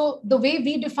 no. So the way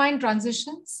we define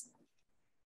transitions,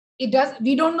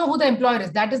 we don't know who the employer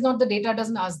is. That is not, the data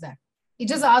doesn't ask that. It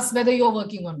just asks whether you're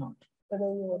working or not.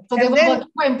 So they were working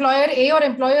for employer A or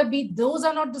employer B. Those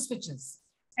are not the switches.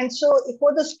 And so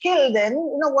for the skill, then,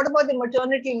 what about the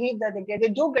maternity leave that they get? They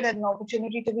do get an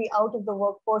opportunity to be out of the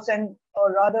workforce and,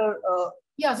 or rather,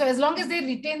 yeah. So as long as they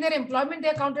retain their employment, they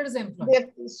are counted as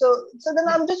employees. So then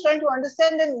I'm just trying to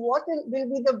understand then what will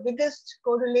be the biggest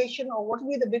correlation, or what will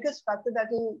be the biggest factor that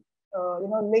will,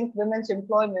 link women's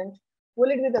employment? Will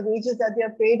it be the wages that they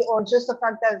are paid, or just the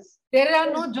fact that there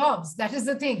are no jobs? That is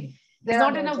the thing. There's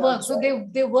not enough work. So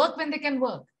they work when they can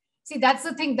work. See, that's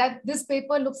the thing, that this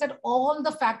paper looks at all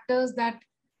the factors that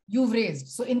you've raised.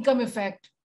 So income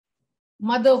effect,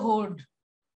 motherhood,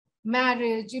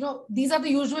 marriage, these are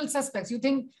the usual suspects. You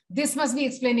think this must be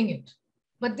explaining it,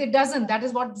 but it doesn't. That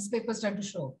is what this paper is trying to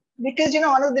show. Because,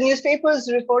 one of the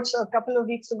newspapers reports a couple of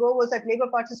weeks ago was that labor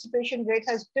participation rate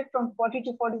has dipped from 40%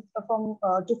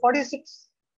 to 46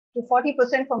 to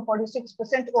 40% from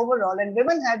 46% overall, and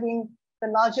women have been the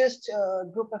largest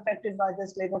group affected by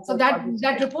this labor force. So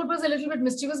that report was a little bit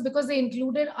mischievous because they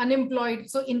included unemployed.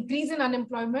 So increase in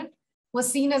unemployment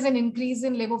was seen as an increase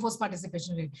in labor force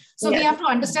participation rate. So we have to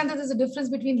understand that there's a difference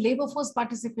between labor force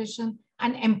participation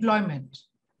and employment.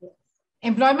 Yes.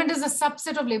 Employment is a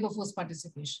subset of labor force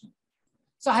participation.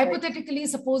 So hypothetically,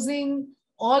 supposing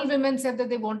all women said that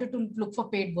they wanted to look for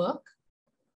paid work,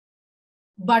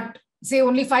 but say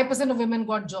only 5% of women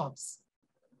got jobs.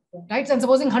 Right? And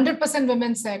supposing 100%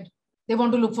 women said they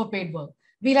want to look for paid work,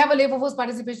 we'll have a labor force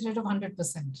participation rate of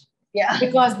 100%. Yeah.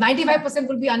 Because 95%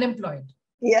 will be unemployed.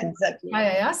 Yeah, exactly.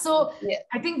 Yeah. So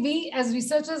I think we as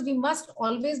researchers, we must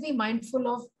always be mindful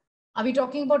of, are we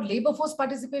talking about labor force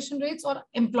participation rates or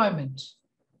employment?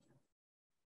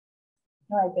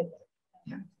 No, I get that.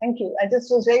 Yeah. Thank you. I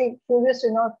just was very curious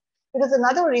to know, because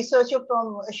another researcher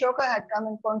from Ashoka had come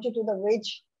and pointed to the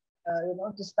wage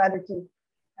disparity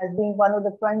as being one of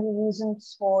the primary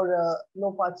reasons for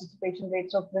low participation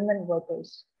rates of women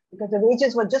workers, because the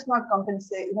wages were just not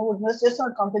compensate, would just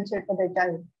not compensate for their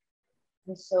time.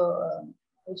 And so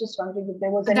I was just wondering if there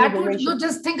was any relation.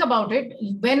 Just think about it.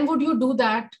 When would you do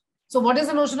that? So what is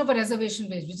the notion of a reservation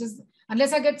wage, which is,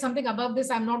 unless I get something above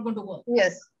this, I'm not going to work.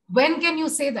 Yes. When can you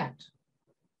say that?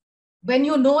 When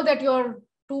you know that your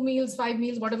 2 meals, 5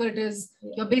 meals, whatever it is,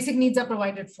 your basic needs are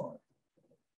provided for.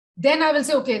 Then I will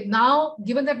say, okay, now,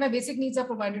 given that my basic needs are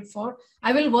provided for,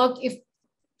 I will work if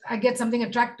I get something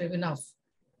attractive enough.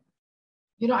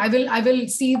 I will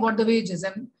see what the wage is,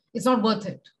 and it's not worth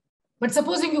it. But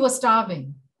supposing you were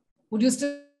starving, would you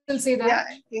still say that? Yeah,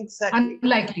 exactly.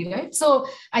 Unlikely, right? So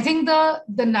I think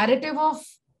the narrative of,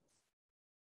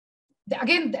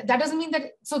 again, that doesn't mean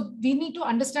that, so we need to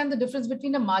understand the difference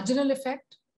between a marginal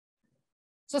effect.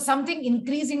 So something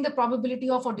increasing the probability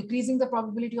of or decreasing the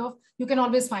probability of, you can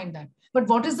always find that. But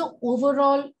what is the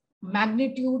overall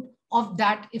magnitude of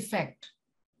that effect?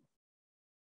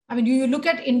 I mean, you look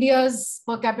at India's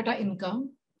per capita income.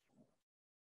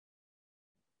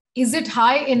 Is it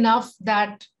high enough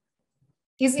that,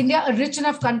 is India a rich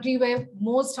enough country where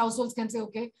most households can say,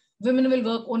 okay, women will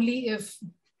work only if,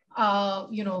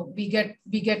 we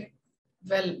get,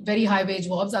 well, very high wage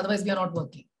jobs, otherwise we are not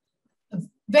working.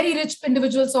 Very rich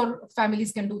individuals or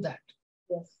families can do that.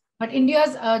 Yes. But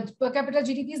India's per capita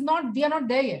GDP is not, we are not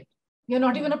there yet. We are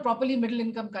not even a properly middle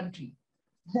income country.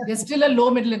 We're still a low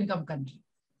middle income country.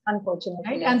 Unfortunately.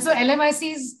 Right? And so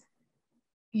LMICs,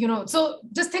 so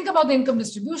just think about the income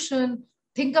distribution,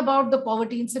 think about the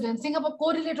poverty incidence,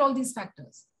 correlate all these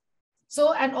factors.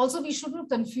 So, and also we shouldn't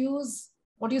confuse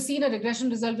what you see in a regression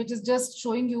result, which is just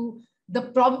showing you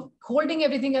holding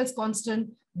everything else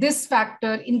constant. This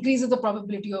factor increases the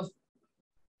probability of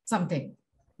something.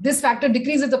 This factor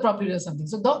decreases the probability of something.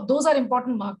 So those are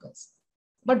important markers.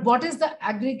 But what is the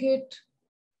aggregate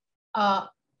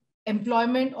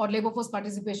employment or labor force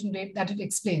participation rate that it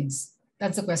explains?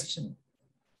 That's the question.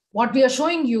 What we are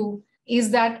showing you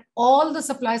is that all the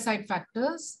supply side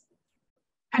factors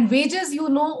and wages,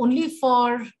 only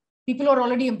for people who are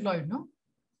already employed, no?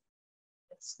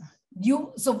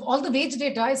 So all the wage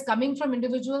data is coming from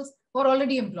individuals who are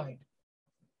already employed.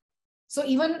 So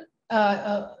even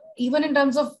in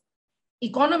terms of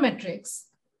econometrics,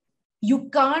 you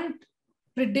can't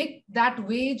predict that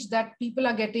wage that people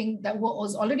are getting that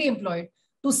was already employed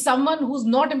to someone who's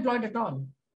not employed at all.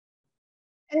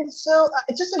 And so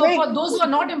for those who are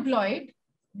not employed,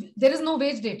 there is no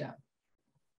wage data.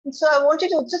 So I wanted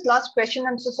to, just last question,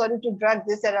 I'm so sorry to drag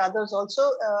this, there are others also.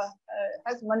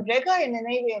 Has Manrega in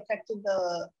any way affected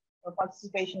the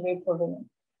participation rate for women?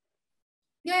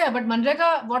 Yeah, but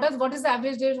Manrega, what is the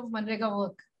average day of Manrega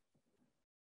work?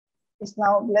 It's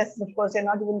now less, of course, they're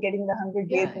not even getting the 100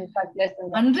 days, in fact, less than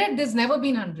that. 100, there's never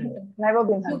been 100. Never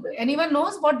been 100. Anyone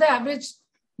knows what the average,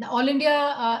 the All India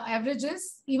average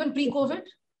is, even pre-COVID?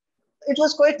 It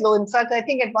was quite low. In fact, I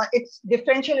think it's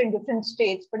differential in different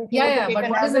states. But if you take but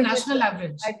an what is the average, national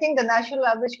average? I think the national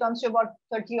average comes to about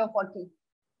 30 or 40.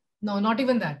 No, not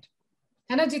even that.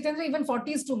 Hannah, Jitendra, even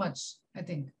 40 is too much, I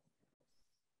think.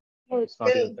 No, it's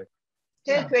still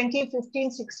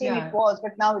 2015, 16 it was,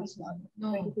 but now it's not.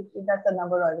 No. 2015, that's the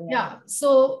number I remember. Yeah,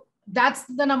 so that's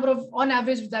the number of, on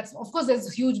average, that's, of course,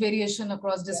 there's huge variation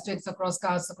across districts, across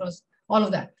castes, across all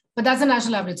of that. But that's the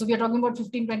national average. So we are talking about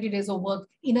 15, 20 days of work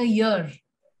in a year.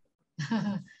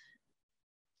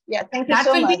 Yeah, thank you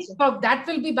so much. That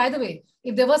will be, by the way,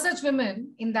 if there were such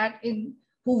women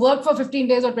who work for 15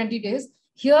 days or 20 days,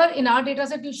 here in our data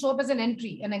set, it will show up as an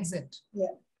entry, an exit. Yeah.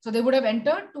 So they would have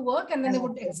entered to work and then they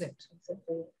would exit.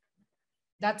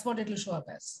 That's what it will show up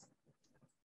as.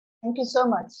 Thank you so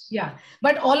much. Yeah,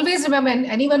 but always remember, and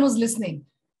anyone who's listening,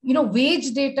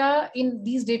 wage data in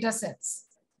these data sets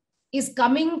is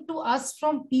coming to us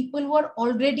from people who are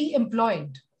already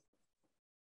employed.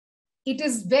 It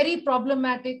is very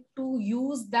problematic to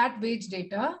use that wage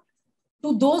data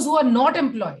to those who are not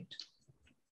employed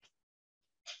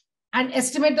and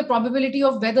estimate the probability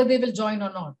of whether they will join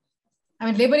or not. I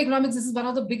mean, labor economics, this is one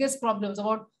of the biggest problems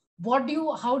about how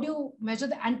do you measure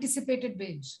the anticipated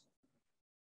wage?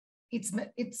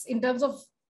 It's in terms of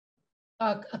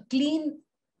a clean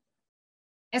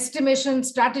estimation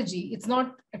strategy. It's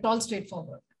not at all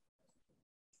straightforward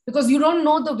because you don't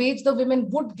know the wage the women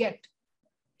would get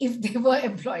if they were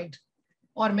employed,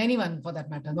 or anyone for that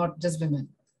matter, not just women.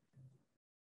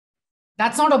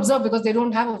 That's not observed because they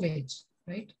don't have a wage,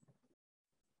 right?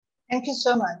 Thank you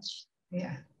so much.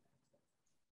 Yeah.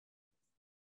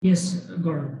 Yes,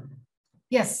 Gaurav.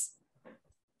 Yes.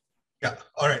 Yeah,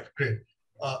 all right, great.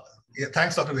 Yeah,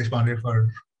 thanks, Dr. Deshpande, for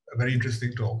a very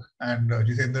interesting talk, and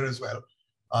Jitendra as well.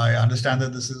 I understand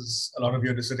that this is a lot of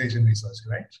your dissertation research,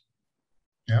 correct?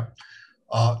 Yeah.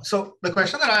 So the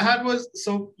question that I had was,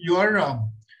 so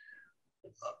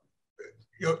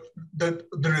the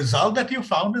result that you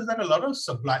found is that a lot of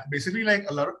supply, basically like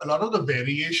a lot of the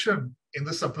variation in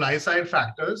the supply side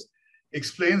factors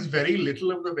explains very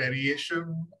little of the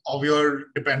variation of your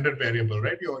dependent variable,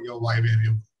 right? Your Y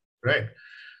variable, right?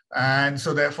 And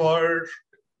so therefore,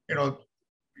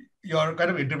 you're kind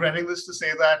of interpreting this to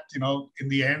say that, in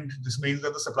the end, this means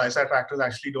that the supply side factors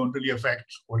actually don't really affect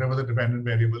whatever the dependent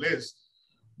variable is.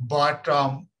 But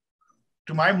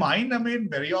to my mind, I mean,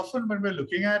 very often when we're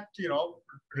looking at,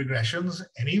 regressions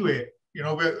anyway,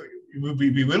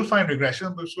 we will find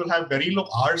regressions which will have very low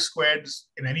R squareds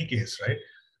in any case, right?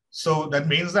 So that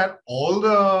means that all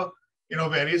the,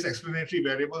 various explanatory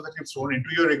variables that you've thrown into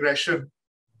your regression,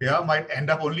 might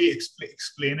end up only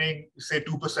explaining, say,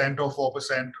 2% or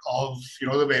 4% of,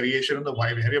 the variation in the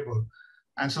Y variable.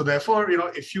 And so therefore,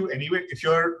 if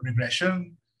your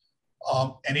regression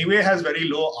anyway has very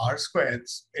low R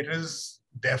squareds, it is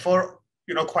therefore,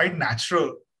 quite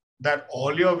natural that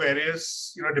all your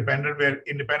various, independent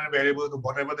variables,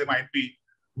 whatever they might be,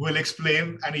 will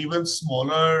explain an even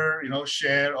smaller,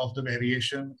 share of the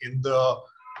variation in the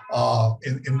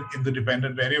in the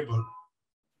dependent variable.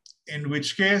 In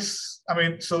which case, I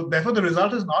mean, so therefore the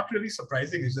result is not really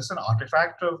surprising. It's just an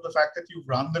artifact of the fact that you've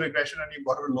run the regression and you've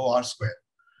got a low R square,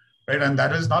 right? And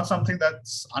that is not something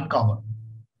that's uncommon.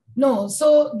 No,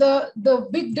 so the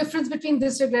big difference between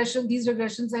these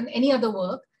regressions and any other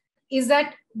work is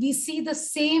that we see the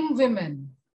same women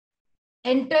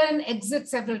enter and exit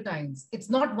several times. It's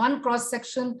not one cross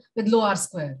section with low R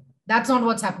square. That's not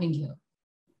what's happening here.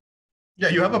 Yeah,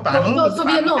 you have a panel.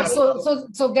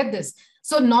 So get this.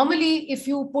 So normally, if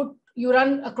you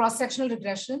run a cross-sectional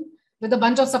regression with a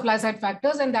bunch of supply side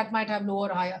factors, and that might have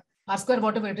lower, higher R square,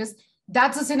 whatever it is,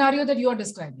 that's a scenario that you are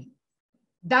describing.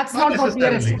 That's not what we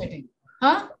are estimating.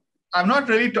 Huh? I'm not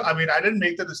really, I mean, I didn't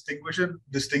make the distinction.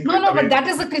 No, but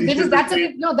that's a critical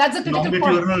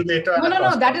point. Data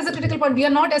no, that is a critical point. We are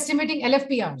not estimating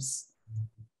LFPRs.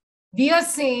 We are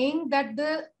saying that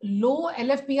the low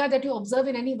LFPR that you observe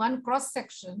in any one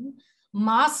cross-section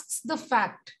masks the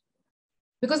fact.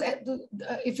 Because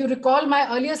if you recall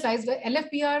my earlier slides, where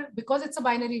LFPR, because it's a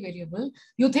binary variable,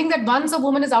 you think that once a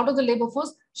woman is out of the labor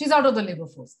force, she's out of the labor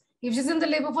force. If she's in the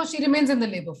labor force, she remains in the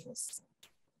labor force.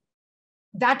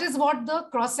 That is what the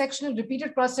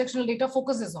repeated cross-sectional data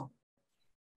focuses on.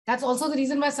 That's also the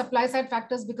reason why supply-side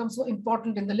factors become so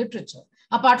important in the literature,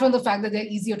 apart from the fact that they're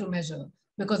easier to measure,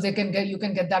 because you can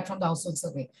get that from the household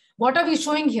survey. What are we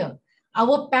showing here?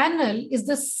 Our panel is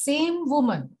the same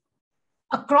woman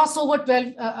across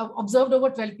observed over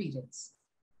 12 periods.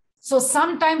 So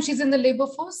sometimes she's in the labor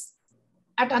force.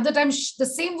 At other times, the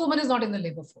same woman is not in the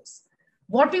labor force.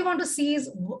 What we want to see is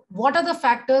what are the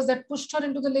factors that pushed her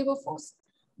into the labor force?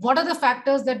 What are the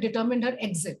factors that determined her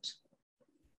exit?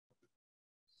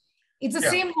 It's the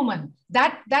same woman.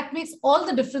 That makes all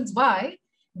the difference. Why?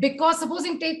 Because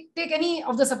supposing take any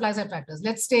of the supply side factors.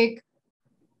 Let's take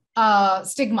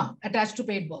stigma attached to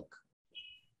paid work,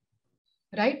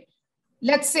 right?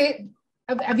 Let's say,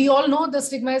 we all know the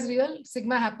stigma is real.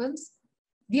 Stigma happens.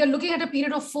 We are looking at a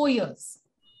period of 4 years.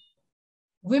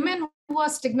 Women who are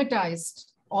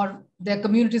stigmatized, or their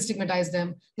community stigmatized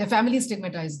them, their family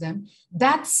stigmatized them,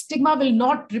 that stigma will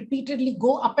not repeatedly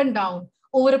go up and down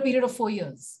over a period of 4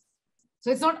 years. So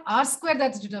it's not R-square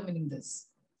that's determining this.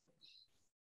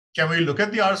 Can we look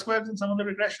at the R-squares in some of the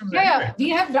regressions? Yeah, we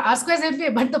have R-squares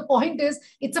everywhere. But the point is,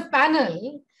 it's a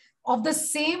panel of the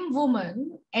same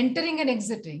woman entering and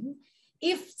exiting.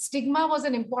 If stigma was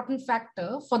an important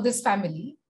factor for this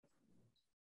family,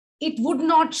 it would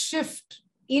not shift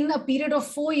in a period of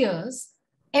 4 years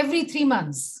every 3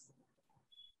 months,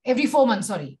 every 4 months,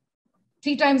 sorry,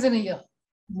 3 times in a year.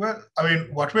 Well, I mean,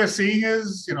 what we're seeing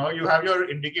is, you have your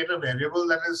indicator variable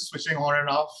that is switching on and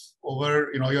off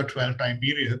over, your 12 time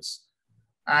periods.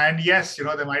 And yes,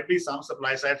 there might be some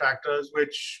supply side factors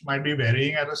which might be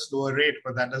varying at a slower rate,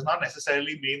 but that does not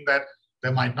necessarily mean that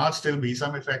there might not still be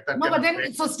some effect that. No, but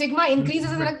then, so stigma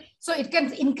increases, so it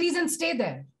can increase and stay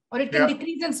there, or it can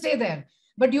decrease and stay there.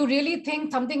 But you really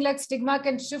think something like stigma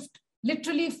can shift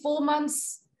literally 4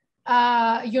 months,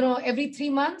 every 3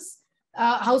 months?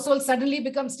 Households suddenly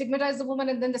become stigmatized, the woman,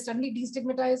 and then they suddenly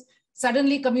destigmatize,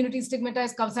 suddenly communities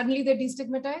stigmatize, suddenly they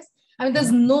destigmatize. I mean,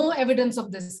 there's no evidence of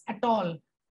this at all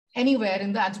anywhere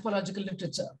in the anthropological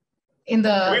literature, in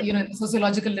the, in the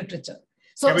sociological literature.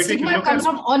 So stigma comes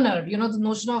from honor, the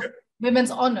notion of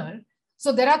women's honor.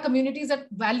 So there are communities that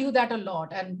value that a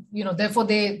lot. And, therefore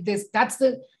that's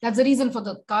the reason for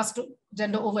the caste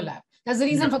gender overlap. That's the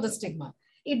reason for the stigma.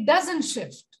 It doesn't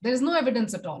shift. There is no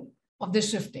evidence at all of this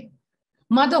shifting.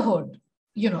 Motherhood,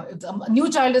 if a new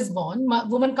child is born,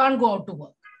 woman can't go out to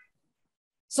work.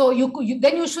 So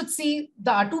then you should see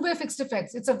the two-way fixed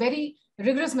effects. It's a very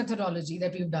rigorous methodology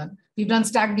that we've done. We've done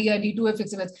stacked DID, two-way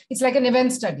fixed effects. It's like an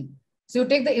event study. So you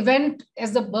take the event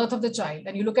as the birth of the child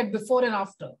and you look at before and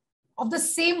after of the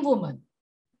same woman.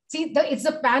 See, it's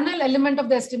the panel element of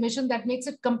the estimation that makes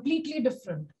it completely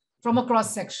different from a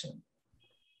cross-section,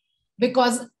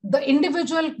 because the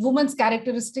individual woman's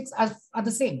characteristics are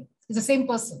the same. It's the same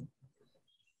person.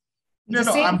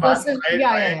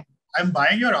 I'm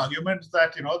buying your argument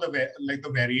that,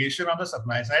 the variation on the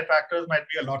supply side factors might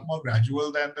be a lot more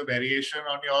gradual than the variation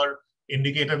on your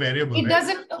indicator variable. It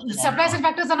doesn't, supply side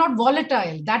factors are not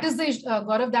volatile. That is the,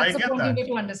 Gaurav, that's the point you need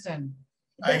to understand.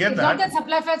 I get it's that. Not that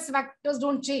supply side factors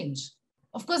don't change.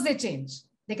 Of course they change.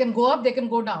 They can go up, they can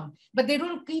go down, but they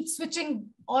don't keep switching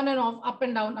on and off, up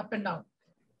and down, up and down.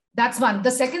 That's one.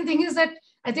 The second thing is that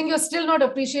I think you're still not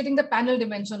appreciating the panel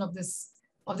dimension of this.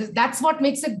 That's what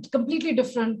makes it completely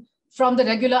different from the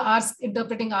regular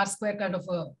interpreting R-square kind of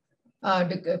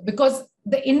because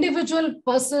the individual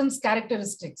person's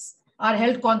characteristics are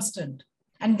held constant.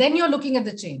 And then you're looking at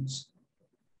the change.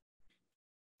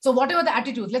 So whatever the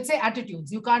attitudes, let's say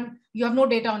attitudes, you have no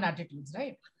data on attitudes,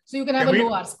 right? So you can have a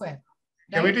low R-square.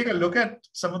 Can we take a look at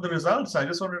some of the results? I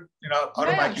just want to, out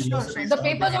of my curiosity. Sure. The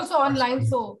paper is also online,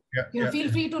 so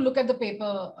feel free to look at the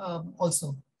paper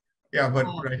also. Yeah, but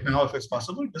right now, if it's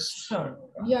possible, just sure.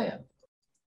 Yeah.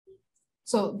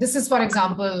 So this is, for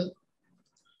example,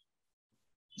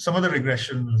 some of the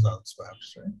regression results,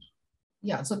 perhaps, right?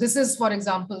 Yeah. So this is, for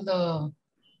example,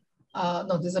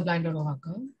 this is a blind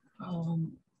Rohaka.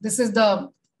 These are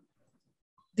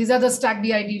the stacked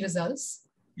DID results.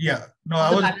 Yeah, no,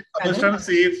 I was trying to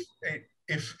see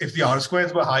if the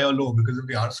R-squares were high or low, because if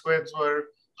the R-squares were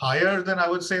higher, then I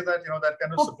would say that, that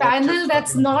kind of for panel,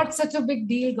 that's not such a big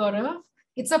deal, Gaurav.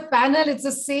 It's a panel, it's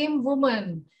the same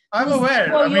woman. I'm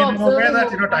aware. I'm aware that,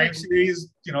 time series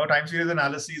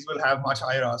analyses will have much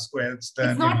higher R-squares than.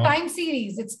 It's not time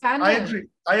series, it's panel.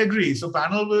 I agree. So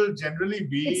panel will generally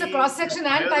be. It's a cross-section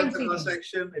and time series.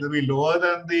 Cross-section. It'll be lower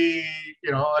than the,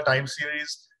 a time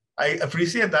series. I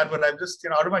appreciate that, but I'm just,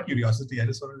 out of my curiosity, I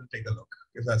just wanted to take a look,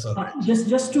 if that's all right.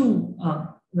 Just to,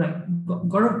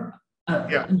 Gaurav,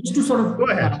 just to sort of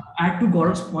add to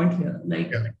Gaurav's point here,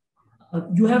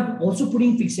 you have also put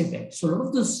in fixed effects. So a lot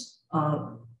of those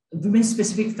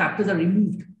women-specific factors are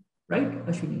removed, right,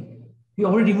 Ashwini? You're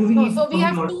already removing it. So we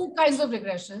have two kinds of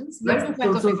regressions.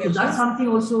 So that's something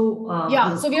also.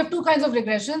 So we have two kinds of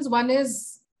regressions. One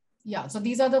is, so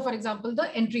these are for example,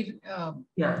 the entry.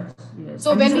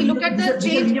 So when we look at the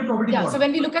change, so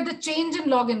when we look at the change in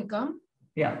log income,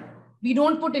 we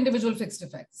don't put individual fixed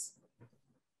effects.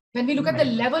 When we look at the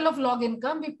level of log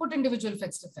income, we put individual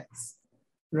fixed effects.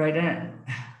 Right.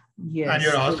 Yes. And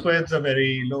your R squares are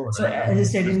very low. So right? as I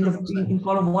said, in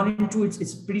column 1 and 2,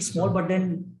 it's pretty small, but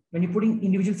then when you're putting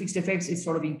individual fixed effects, it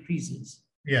sort of increases.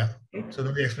 Yeah. Okay? So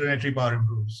then the explanatory power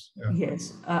improves. Yeah.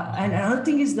 Yes. And another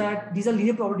thing is that these are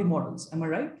linear probability models. Am I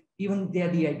right? Even they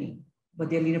are DID, but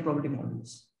they are linear probability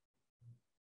models.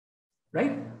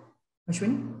 Right?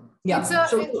 Ashwini? Yeah.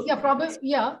 Probably,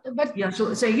 yeah. But yeah. So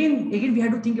again, we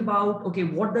had to think about, okay,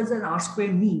 what does an R square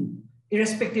mean,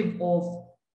 irrespective of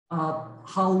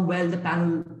how well the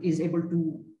panel is able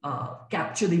to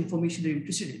capture the information they're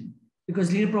interested in,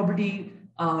 because linear probability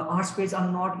R squares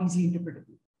are not easily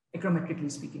interpretable,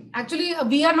 econometrically speaking. Actually,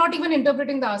 we are not even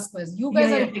interpreting the R squares. You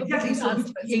guys are interpreting the R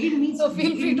squares. So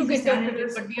feel free to interpret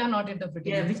it, but we are not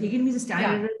interpreting it. Which again means the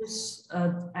standard errors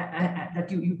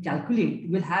that you calculate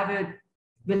will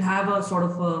have a sort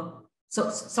of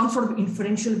some sort of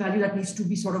inferential value that needs to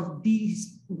be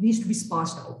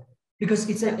sparsed out, because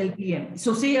it's an LPM.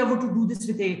 So say I were to do this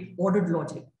with a ordered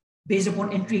logic based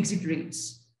upon entry-exit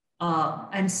rates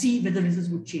and see whether results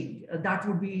would change. That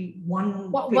would be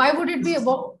one. Why would it be?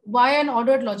 Why an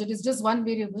ordered logic? It's just one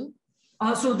variable.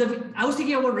 I was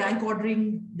thinking about rank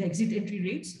ordering the exit entry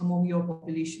rates among your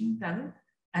population panel,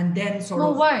 and then sort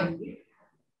of. Why?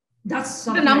 That's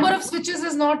the number of switches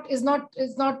is not.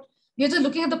 We're just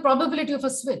looking at the probability of a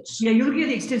switch. Yeah, you're looking at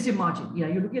the extensive margin. Yeah,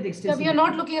 you're looking at the extensive. Yeah, we are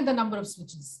not looking at the number of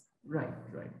switches. Right.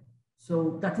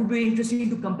 So that would be interesting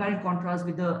to compare and contrast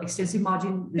with the extensive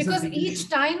margin. Because each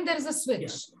time there is a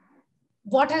switch,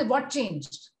 what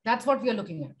changed? That's what we are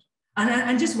looking at.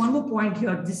 And just one more point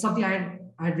here. This is something I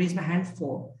had raised my hand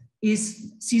for,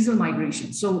 is seasonal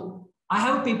migration. So I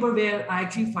have a paper where I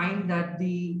actually find that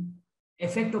the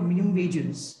effect of minimum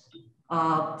wages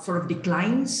sort of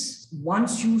declines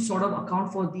once you sort of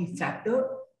account for the factor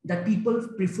that people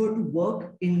prefer to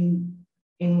work in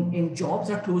jobs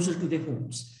that are closer to their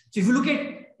homes. So if you look at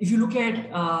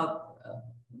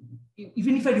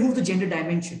even if I remove the gender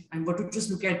dimension and were to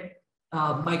just look at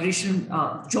migration,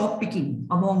 job picking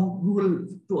among rural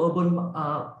to urban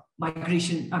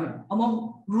migration,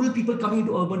 among rural people coming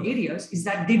into urban areas, is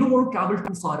that they don't want to travel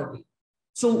too far away.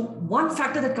 So one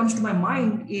factor that comes to my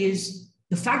mind is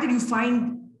the fact that you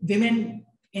find women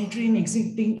entering and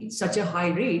exiting at such a high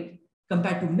rate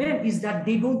compared to men is that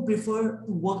they don't prefer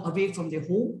to work away from their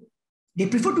home. They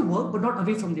prefer to work, but not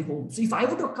away from their home. So if I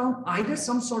were to account either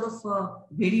some sort of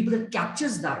variable that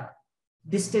captures that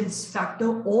distance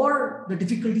factor or the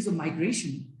difficulties of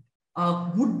migration,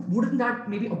 wouldn't that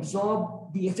maybe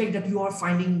absorb the effect that you are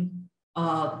finding,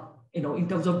 in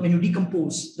terms of when you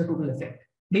decompose the total effect?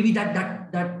 Maybe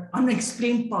that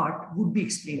unexplained part would be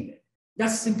explained.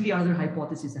 That's simply another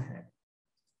hypothesis I had.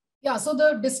 Yeah, so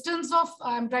the distance of,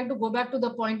 I'm trying to go back to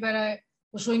the point where I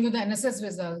was showing you the NSS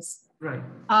results. Right.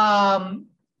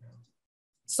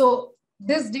 So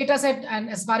this data set, and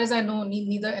as far as I know,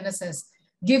 neither NSS,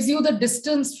 gives you the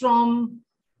distance from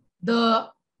the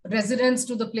residence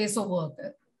to the place of work.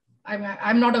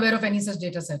 I'm not aware of any such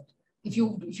data set. If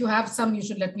you have some, you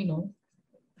should let me know.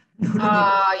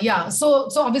 Yeah, so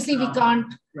obviously we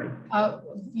can't, right.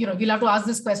 We'll have to ask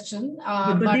this question.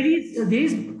 But there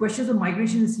is questions of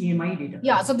migration in CMI data.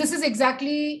 Yeah, so this is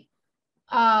exactly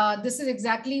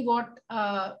what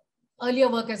earlier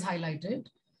work has highlighted,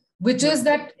 which is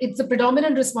that it's a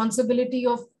predominant responsibility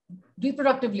of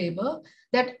reproductive labor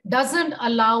that doesn't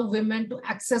allow women to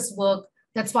access work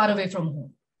that's far away from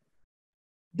home.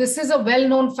 This is a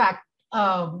well-known fact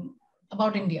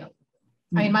about India.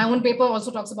 I mean, my own paper also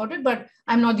talks about it, but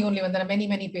I'm not the only one. There are many,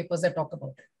 many papers that talk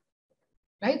about it.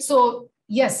 Right? So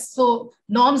yes, so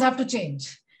norms have to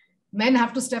change. Men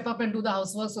have to step up and do the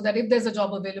housework so that if there's a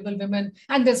job available, women,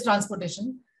 and there's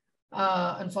transportation,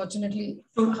 unfortunately.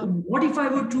 So what if I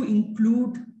were to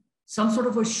include some sort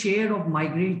of a share of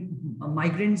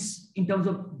migrants in terms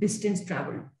of distance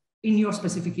traveled in your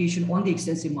specification on the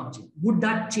extensive margin? Would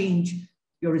that change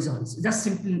your results? That's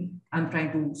simply I'm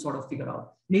trying to sort of figure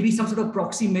out. Maybe some sort of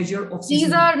proxy measure of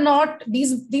these are not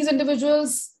these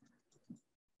individuals,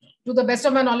 to the best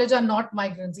of my knowledge, are not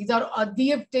migrants. These are we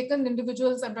have taken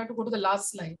individuals. I'm trying to go to the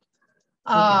last slide.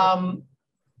 Okay.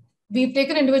 We've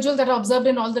taken individuals that are observed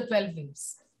in all the 12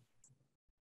 waves.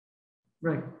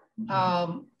 Right.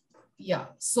 Yeah.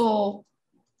 So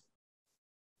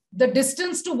the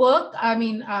distance to work, I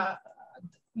mean,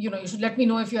 you should let me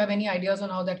know if you have any ideas on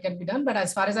how that can be done. But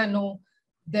as far as I know,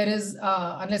 there is,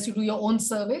 unless you do your own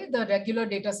survey, the regular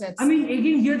data sets. I mean,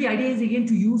 again, here the idea is again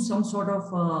to use some sort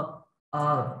of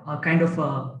a kind of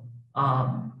a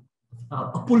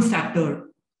pull factor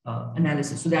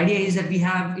analysis. So the idea is that we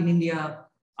have in India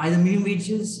either minimum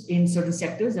wages in certain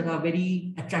sectors that are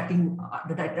very attracting,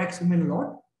 that attracts women a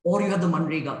lot, or you have the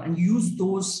Manrega, and use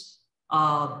those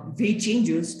weight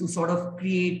changes to sort of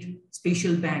create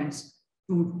spatial bands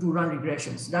to run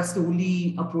regressions. That's the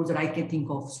only approach that I can think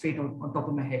of straight on top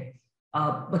of my head.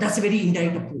 But that's a very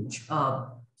indirect approach.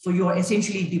 So you're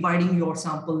essentially dividing your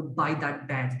sample by that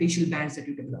band, spatial bands that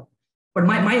you develop. But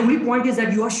my only point is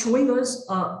that you are showing us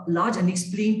a large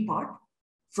unexplained part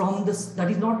from this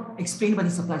that is not explained by the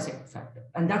supply side factor.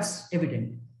 And that's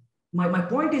evident. My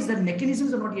point is that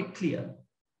mechanisms are not yet clear.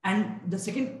 And the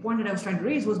second point that I was trying to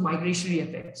raise was migratory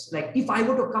effects. Like if I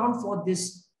were to account for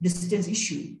this distance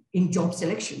issue in job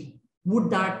selection, would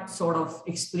that sort of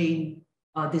explain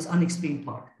this unexplained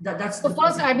part? That's so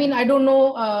first, I mean, I don't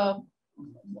know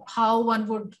how one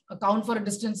would account for a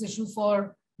distance issue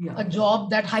for a job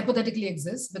that hypothetically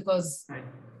exists, because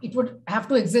it would have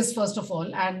to exist first of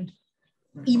all. And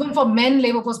even for men,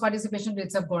 labor force participation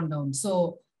rates have gone down.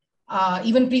 So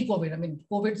even pre-COVID, I mean,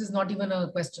 COVID is not even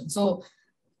a question. So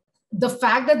the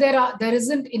fact that there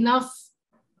isn't enough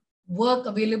work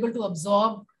available to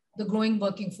absorb the growing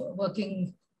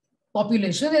working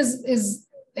population is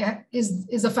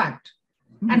a fact.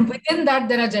 And within that,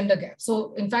 there are gender gaps.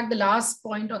 So in fact, the last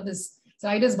point on this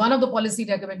slide is one of the policy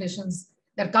recommendations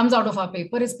that comes out of our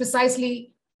paper is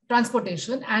precisely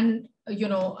transportation and,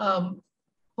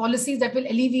 policies that will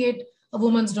alleviate a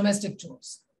woman's domestic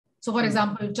chores. So for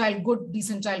example, good,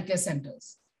 decent childcare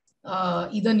centers,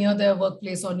 either near their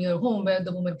workplace or near home where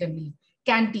the woman can live.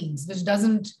 Canteens,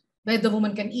 where the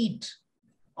woman can eat,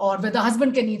 or where the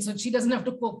husband can eat, so she doesn't have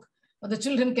to cook, or the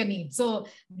children can eat. So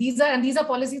these are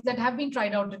policies that have been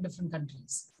tried out in different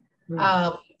countries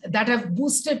that have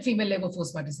boosted female labor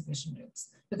force participation rates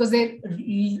because they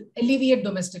alleviate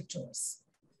domestic chores.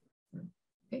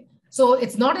 Okay? So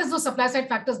it's not as though supply side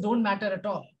factors don't matter at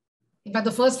all. In fact,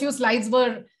 the first few slides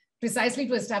were precisely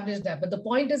to establish that. But the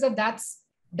point is that that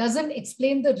doesn't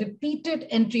explain the repeated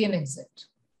entry and exit.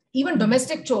 Even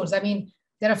domestic chores, I mean,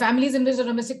 there are families in which the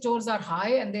domestic chores are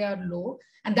high and they are low,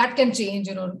 and that can change,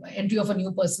 entry of a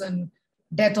new person,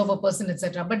 death of a person,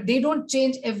 etc. But they don't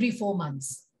change every 4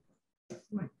 months. I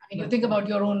mean, you think about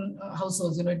your own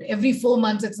households, every 4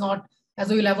 months, it's not as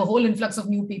though you'll have a whole influx of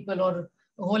new people or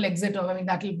a whole exit of,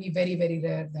 that will be very, very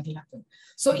rare that will happen.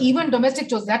 So even domestic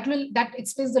chores, that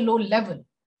explains the low level,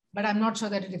 but I'm not sure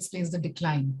that it explains the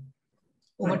decline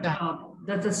over time.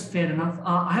 That's fair enough.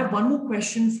 I have one more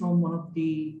question from one of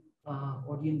the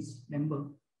audience member,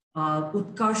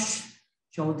 Utkarsh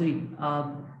Chaudhary.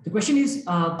 The question is,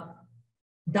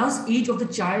 does age of the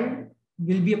child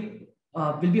will be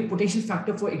a potential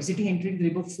factor for exiting, entering the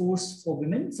labor force for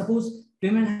women? Suppose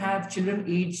women have children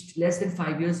aged less than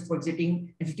 5 years for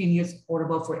exiting and 15 years or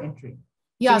above for entering.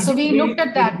 Yeah, so we looked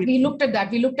at that. We looked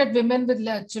at women with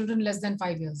children less than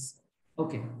 5 years.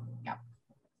 Okay. Yeah.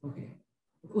 Okay.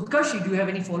 Utkarsh, do you have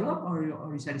any follow-up or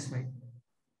are you satisfied?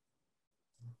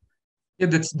 Yeah,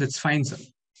 that's fine, sir.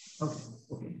 Okay.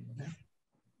 Okay.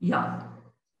 Yeah.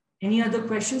 Any other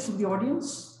questions from the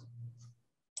audience?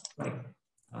 Right.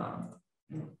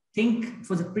 I think it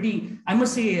was I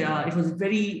must say, it was a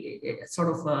very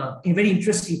a very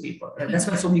interesting paper. That's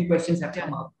why so many questions have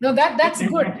come up. No, that's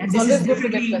good. And this is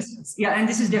definitely, and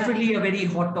this is definitely a very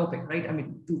hot topic, right? I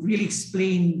mean, to really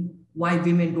explain why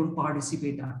women don't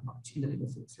participate that much in the labor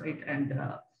force, right? And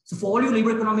so for all you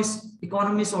labor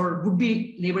economists or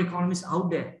would-be labor economists out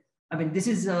there, I mean, this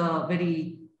is a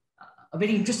very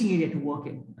interesting area to work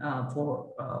in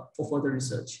for further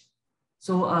research.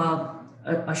 So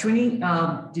Ashwini,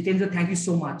 Jitendra, thank you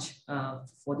so much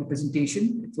for the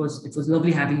presentation. It was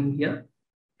lovely having you here.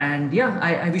 And yeah,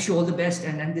 I wish you all the best.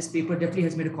 And this paper definitely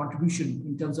has made a contribution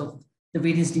in terms of the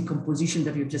various decomposition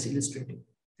that you've just illustrated.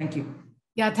 Thank you.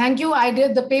 Yeah, thank you.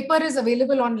 The paper is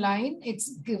available online.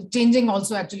 It's changing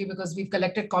also actually because we've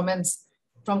collected comments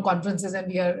from conferences and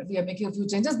we are making a few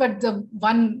changes. But the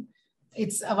one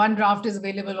draft is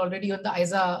available already on the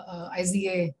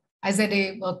IZA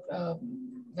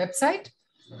website.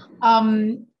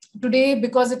 Today,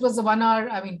 because it was a 1 hour,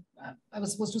 I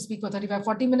was supposed to speak for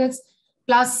 35-40 minutes.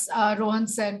 Plus, Rohan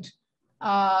said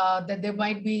that there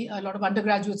might be a lot of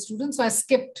undergraduate students, so I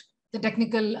skipped the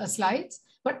technical slides.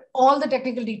 But all the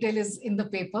technical detail is in the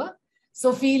paper.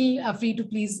 So feel free to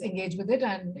please engage with it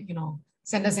and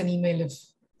send us an email if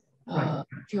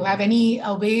you have any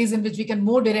ways in which we can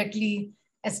more directly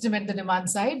estimate the demand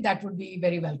side. That would be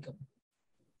very welcome.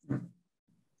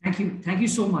 Thank you. Thank you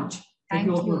so much. Thank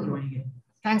you all for joining in.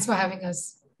 Thanks for having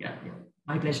us. Yeah.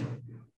 My pleasure.